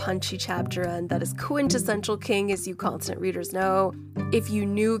love that punchy chapter end that is quintessential King, as you constant readers know. If you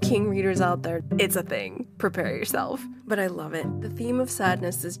new King readers out there, it's a thing. Prepare yourself. But I love it. The theme of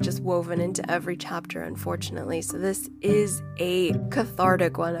sadness is just woven into every chapter, unfortunately. So this is a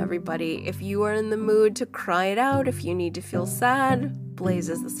cathartic one, everybody. If you are in the mood to cry it out, if you need to feel sad, Blaze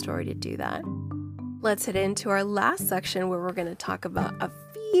is the story to do that. Let's head into our last section where we're going to talk about a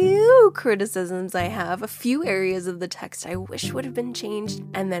few criticisms I have, a few areas of the text I wish would have been changed,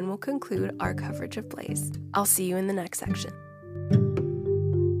 and then we'll conclude our coverage of Blaze. I'll see you in the next section.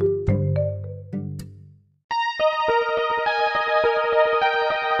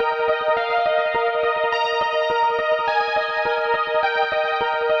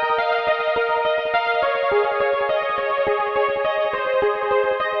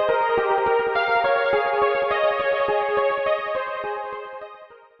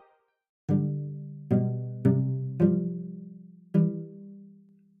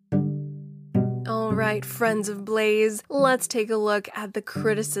 Alright, friends of Blaze, let's take a look at the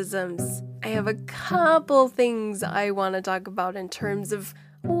criticisms. I have a couple things I want to talk about in terms of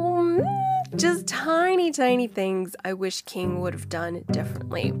just tiny things I wish King would have done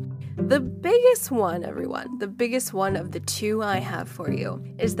differently. The biggest one, everyone, the biggest one of the two I have for you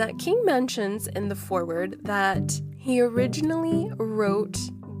is that King mentions in the foreword that he originally wrote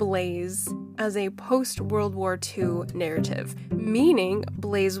Blaze as a post-World War II narrative, meaning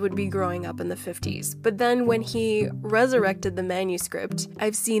Blaze would be growing up in the 50s. But then when he resurrected the manuscript,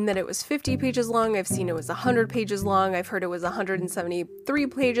 I've seen that it was 50 pages long, I've seen it was 100 pages long, I've heard it was 173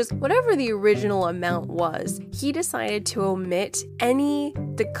 pages, whatever the original amount was, he decided to omit any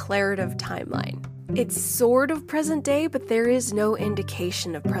declarative timeline. It's sort of present day, but there is no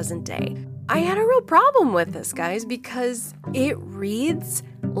indication of present day. I had a real problem with this, guys, because it reads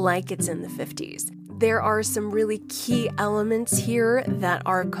like it's in the 50s. There are some really key elements here that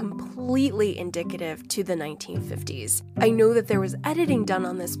are completely indicative to the 1950s. I know that there was editing done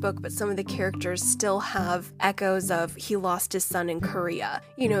on this book, but some of the characters still have echoes of he lost his son in Korea.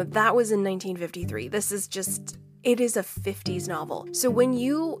 You know, that was in 1953. This is just... it is a 50s novel. So when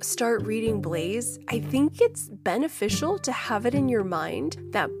you start reading Blaze, I think it's beneficial to have it in your mind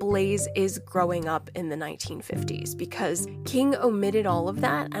that Blaze is growing up in the 1950s because King omitted all of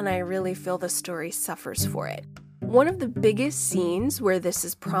that, and I really feel the story suffers for it. One of the biggest scenes where this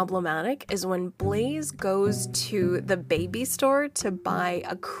is problematic is when Blaze goes to the baby store to buy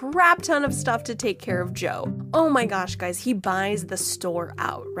a crap ton of stuff to take care of Joe. Oh my gosh, guys, he buys the store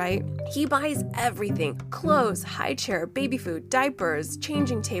out, right? He buys everything. Clothes, high chair, baby food, diapers,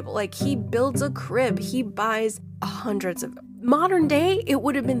 changing table. Like, he builds a crib. He buys hundreds of... modern day, it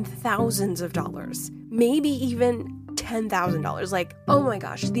would have been thousands of dollars. Maybe even $10,000. Like, oh my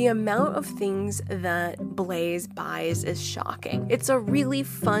gosh, the amount of things that Blaze buys is shocking. It's a really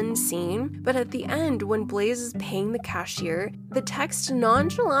fun scene, but at the end, when Blaze is paying the cashier, the text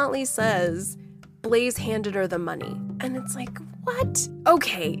nonchalantly says, Blaze handed her the money. And it's like, what?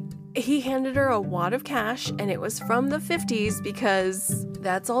 Okay, he handed her a wad of cash, and it was from the 50s because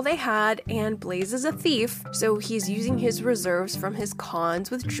that's all they had, and Blaze is a thief, so he's using his reserves from his cons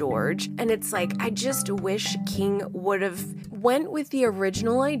with George, and it's like, I just wish King would have went with the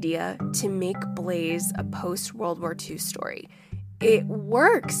original idea to make Blaze a post-World War II story. It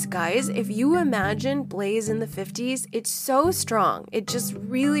works, guys. If you imagine Blaze in the 50s, it's so strong. It just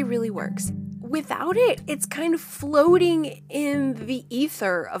really, really works. Without it, it's kind of floating in the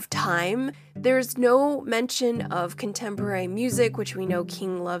ether of time. There's no mention of contemporary music, which we know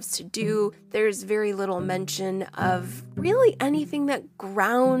King loves to do. There's very little mention of really anything that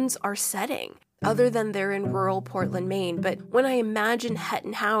grounds our setting, other than they're in rural Portland, Maine. But when I imagine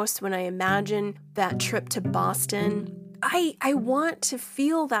Hetton House, when I imagine that trip to Boston, I want to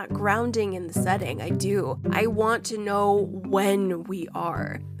feel that grounding in the setting. I do. I want to know when we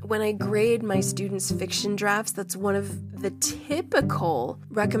are. When I grade my students' fiction drafts, that's one of the typical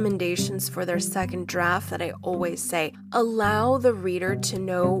recommendations for their second draft that I always say. Allow the reader to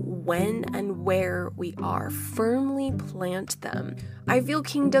know when and where we are. Firmly plant them. I feel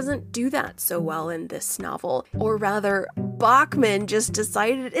King doesn't do that so well in this novel. Or rather, Bachman just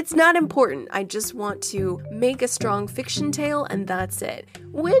decided it's not important. I just want to make a strong fiction tale and that's it.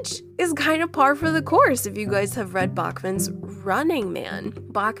 Which is kind of par for the course if you guys have read Bachman's Running Man.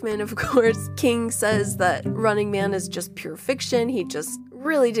 Bachman, of course, King says that Running Man is just pure fiction. He just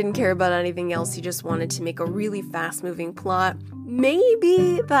really didn't care about anything else. He just wanted to make a really fast-moving plot.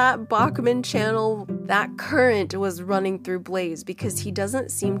 Maybe that Bachman channel, that current was running through Blaze because he doesn't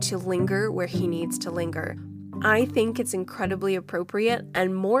seem to linger where he needs to linger. I think it's incredibly appropriate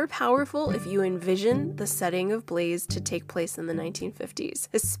and more powerful if you envision the setting of Blaze to take place in the 1950s,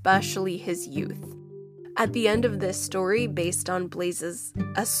 especially his youth. At the end of this story, based on Blaze's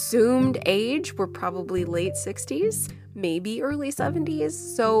assumed age, we're probably late 60s, maybe early 70s,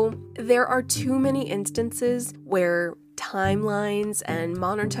 so there are too many instances where timelines and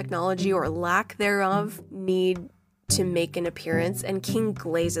modern technology or lack thereof need to make an appearance, and King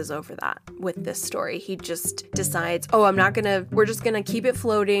glazes over that with this story. He just decides, we're just gonna keep it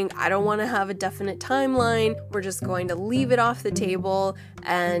floating. I don't want to have a definite timeline. We're just going to leave it off the table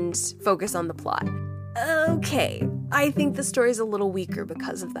and focus on the plot. Okay, I think the story's a little weaker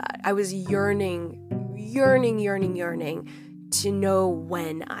because of that. I was yearning to know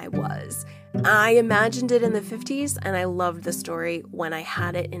when I was. I imagined it in the 50s, and I loved the story when I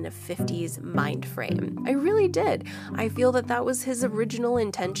had it in a 50s mind frame. I really did. I feel that that was his original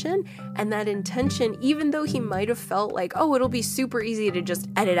intention, and that intention, even though he might have felt like, it'll be super easy to just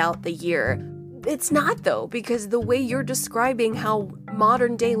edit out the year, it's not though, because the way you're describing how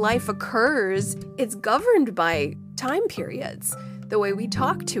modern day life occurs, it's governed by time periods. The way we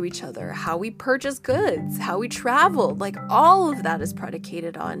talk to each other, how we purchase goods, how we travel, like all of that is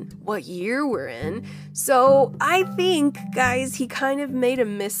predicated on what year we're in. So I think, guys, he kind of made a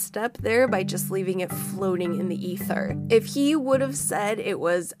misstep there by just leaving it floating in the ether. If he would have said it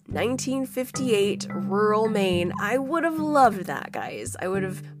was 1958 rural Maine, I would have loved that, guys.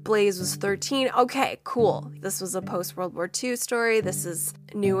 Blaze was 13. Okay, cool. This was a post-World War II story. This is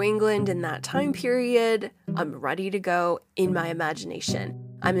New England in that time period. I'm ready to go in my imagination.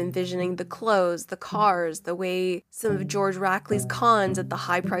 I'm envisioning the clothes, the cars, the way some of George Rackley's cons at the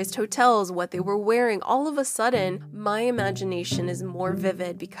high-priced hotels, what they were wearing. All of a sudden, my imagination is more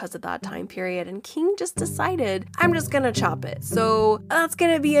vivid because of that time period, and King just decided, I'm just gonna chop it. So that's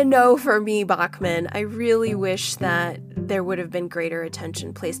gonna be a no for me, Bachman. I really wish that there would have been greater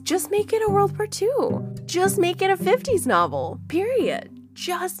attention placed. Just make it a World War II. Just make it a 50s novel, period.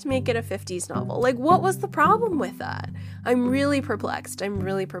 Just make it a 50s novel. Like, what was the problem with that? I'm really perplexed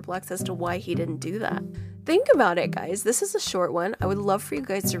as to why he didn't do that. Think about it, guys. This is a short one. I would love for you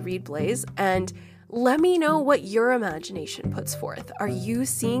guys to read Blaze and let me know what your imagination puts forth. Are you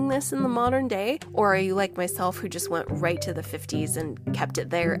seeing this in the modern day? Or are you like myself who just went right to the 50s and kept it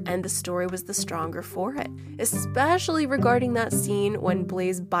there and the story was the stronger for it? Especially regarding that scene when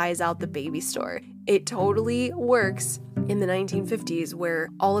Blaze buys out the baby store. It totally works in the 1950s where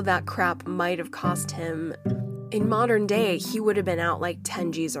all of that crap might have cost him. In modern day, he would have been out like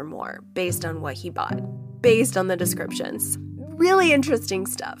 10 G's or more based on what he bought, based on the descriptions. Really interesting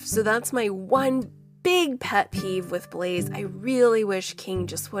stuff. So that's my one big pet peeve with Blaze. I really wish King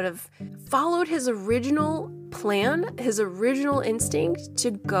just would have followed his original plan, his original instinct to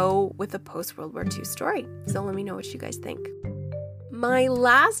go with a post-World War II story. So let me know what you guys think. My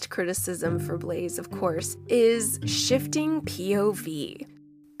last criticism for Blaze, of course, is shifting POV.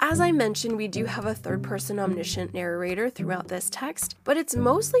 As I mentioned, we do have a third-person omniscient narrator throughout this text, but it's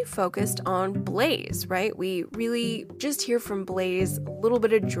mostly focused on Blaze, right? We really just hear from Blaze, a little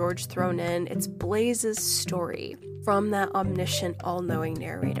bit of George thrown in. It's Blaze's story from that omniscient, all-knowing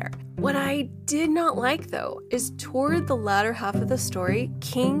narrator. What I did not like, though, is toward the latter half of the story,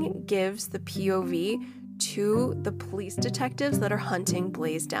 King gives the POV to the police detectives that are hunting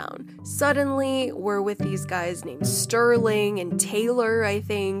Blaze down. Suddenly, we're with these guys named Sterling and Taylor, I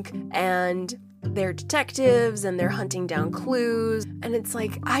think, and they're detectives and they're hunting down clues. And it's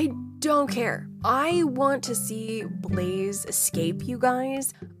like, I don't care. I want to see Blaze escape, you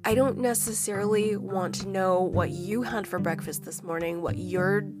guys. I don't necessarily want to know what you had for breakfast this morning, what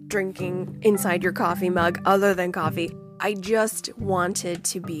you're drinking inside your coffee mug other than coffee. I just wanted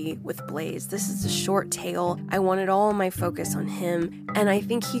to be with Blaze. This is a short tale. I wanted all my focus on him, and I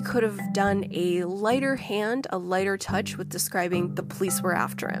think he could have done a lighter hand, a lighter touch with describing the police were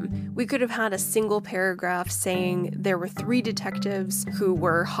after him. We could have had a single paragraph saying there were 3 detectives who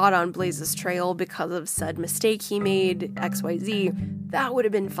were hot on Blaze's trail because of said mistake he made, XYZ. That would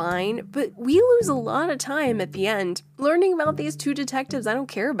have been fine, but we lose a lot of time at the end learning about these 2 detectives I don't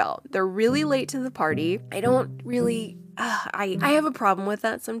care about. They're really late to the party. I don't really... I have a problem with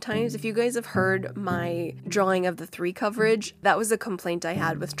that sometimes. If you guys have heard my Drawing of the Three coverage, that was a complaint I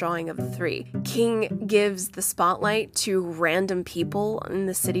had with Drawing of the Three. King gives the spotlight to random people in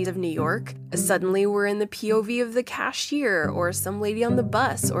the cities of New York. Suddenly we're in the POV of the cashier, or some lady on the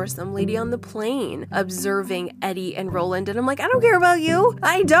bus, or some lady on the plane, observing Eddie and Roland, and I'm like, I don't care about you.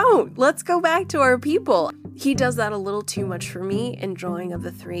 I don't. Let's go back to our people. He does that a little too much for me in Drawing of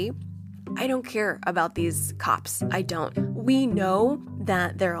the Three. I don't care about these cops. I don't. We know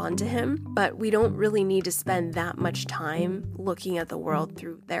that they're onto him, but we don't really need to spend that much time looking at the world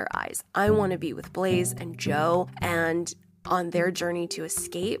through their eyes. I want to be with Blaze and Joe and on their journey to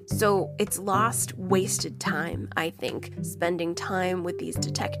escape. So it's lost, wasted time, I think, spending time with these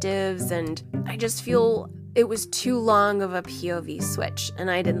detectives, and I just feel it was too long of a POV switch, and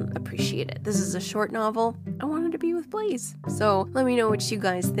I didn't appreciate it. This is a short novel. I wanted to be with Blaze. So let me know what you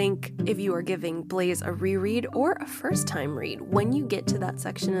guys think, if you are giving Blaze a reread or a first-time read when you get to that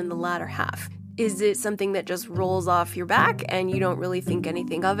section in the latter half. Is it something that just rolls off your back and you don't really think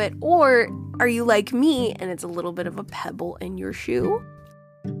anything of it? Or are you like me and it's a little bit of a pebble in your shoe?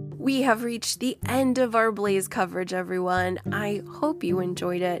 We have reached the end of our Blaze coverage, everyone. I hope you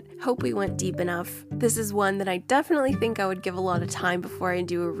enjoyed it. Hope we went deep enough. This is one that I definitely think I would give a lot of time before I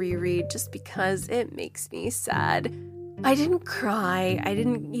do a reread, just because it makes me sad. I didn't cry. I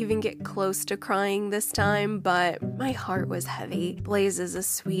didn't even get close to crying this time, but my heart was heavy. Blaze is a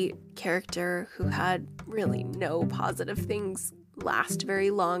sweet character who had really no positive things last very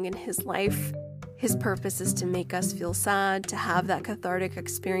long in his life. His purpose is to make us feel sad, to have that cathartic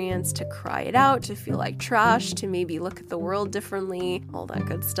experience, to cry it out, to feel like trash, to maybe look at the world differently, all that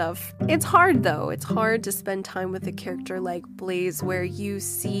good stuff. It's hard though. It's hard to spend time with a character like Blaze where you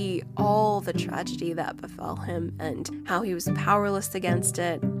see all the tragedy that befell him and how he was powerless against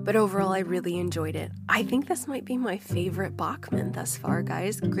it. But overall, I really enjoyed it. I think this might be my favorite Bachman thus far,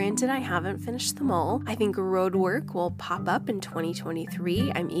 guys. Granted, I haven't finished them all. I think Roadwork will pop up in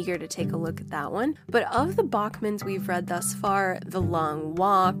 2023. I'm eager to take a look at that one. But of the Bachmans we've read thus far, The Long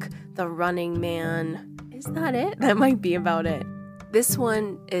Walk, The Running Man, is that it? That might be about it. This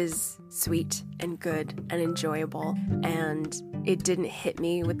one is sweet and good and enjoyable, and it didn't hit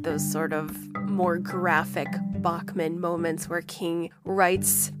me with those sort of more graphic Bachman moments where King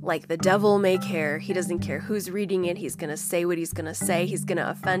writes like the devil may care. He doesn't care who's reading it. He's gonna say what he's gonna say. He's gonna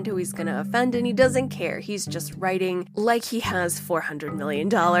offend who he's gonna offend, and he doesn't care. He's just writing like he has $400 million,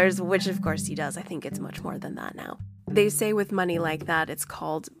 which of course he does. I think it's much more than that now. They say with money like that, it's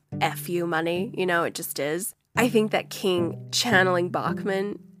called FU money. You know, it just is. I think that King channeling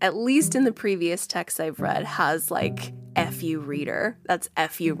Bachman, at least in the previous texts I've read, has like FU reader. That's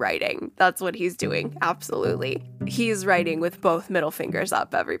FU writing. That's what he's doing. Absolutely. He's writing with both middle fingers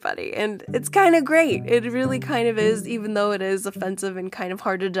up, everybody. And it's kind of great. It really kind of is, even though it is offensive and kind of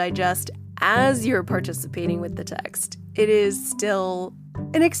hard to digest as you're participating with the text. It is still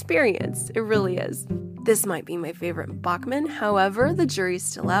an experience. It really is. This might be my favorite Bachman. However, the jury's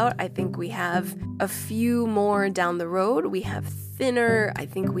still out. I think we have a few more down the road. We have Thinner. I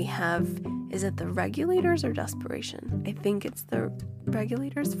think we have, is it The Regulators or Desperation? I think it's The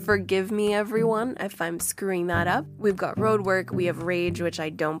Regulators. Forgive me, everyone, if I'm screwing that up. We've got Roadwork. We have Rage, which I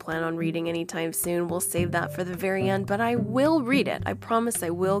don't plan on reading anytime soon. We'll save that for the very end, but I will read it. I promise I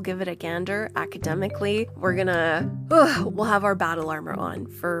will give it a gander academically. We'll have our battle armor on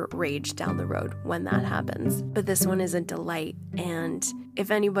for Rage down the road when that happens. But this one is a delight, and if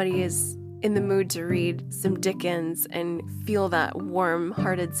anybody is in the mood to read some Dickens and feel that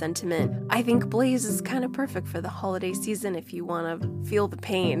warm-hearted sentiment, I think Blaze is kind of perfect for the holiday season if you want to feel the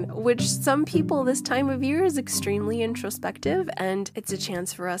pain, which some people this time of year is extremely introspective, and it's a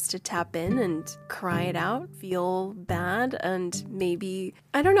chance for us to tap in and cry it out, feel bad, and maybe,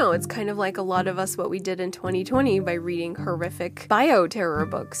 I don't know, it's kind of like a lot of us what we did in 2020 by reading horrific bio-terror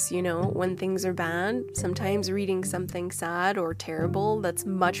books, you know, when things are bad. Sometimes reading something sad or terrible that's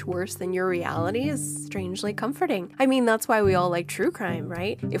much worse than your reality is strangely comforting. I mean, that's why we all like true crime,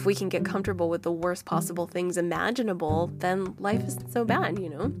 right? If we can get comfortable with the worst possible things imaginable, then life isn't so bad, you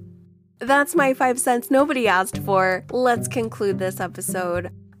know? That's my 5 cents nobody asked for. Let's conclude this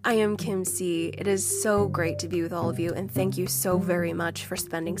episode. I am Kim C. It is so great to be with all of you, and thank you so very much for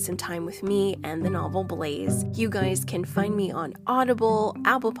spending some time with me and the novel Blaze. You guys can find me on Audible,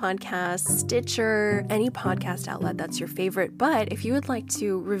 Apple Podcasts, Stitcher, any podcast outlet that's your favorite. But if you would like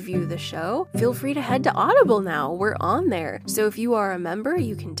to review the show, feel free to head to Audible now. We're on there. So if you are a member,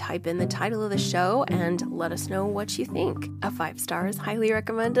 you can type in the title of the show and let us know what you think. A 5-star is highly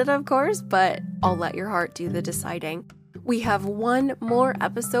recommended, of course, but I'll let your heart do the deciding. We have one more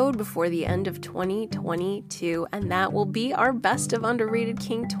episode before the end of 2022, and that will be our Best of Underrated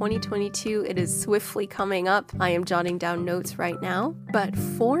King 2022. It is swiftly coming up. I am jotting down notes right now. But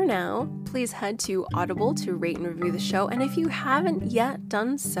for now, please head to Audible to rate and review the show. And if you haven't yet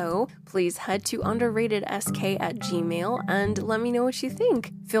done so, please head to underratedsk@gmail and let me know what you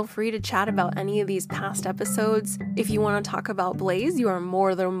think. Feel free to chat about any of these past episodes. If you want to talk about Blaze, you are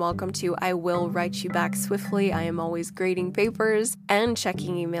more than welcome to. I will write you back swiftly. I am always grading papers and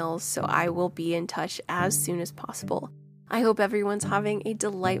checking emails, so I will be in touch as soon as possible. I hope everyone's having a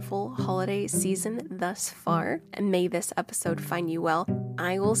delightful holiday season thus far, and may this episode find you well.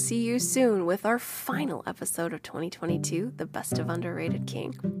 I will see you soon with our final episode of 2022, The Best of Underrated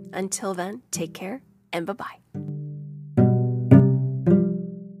King. Until then, take care and bye-bye.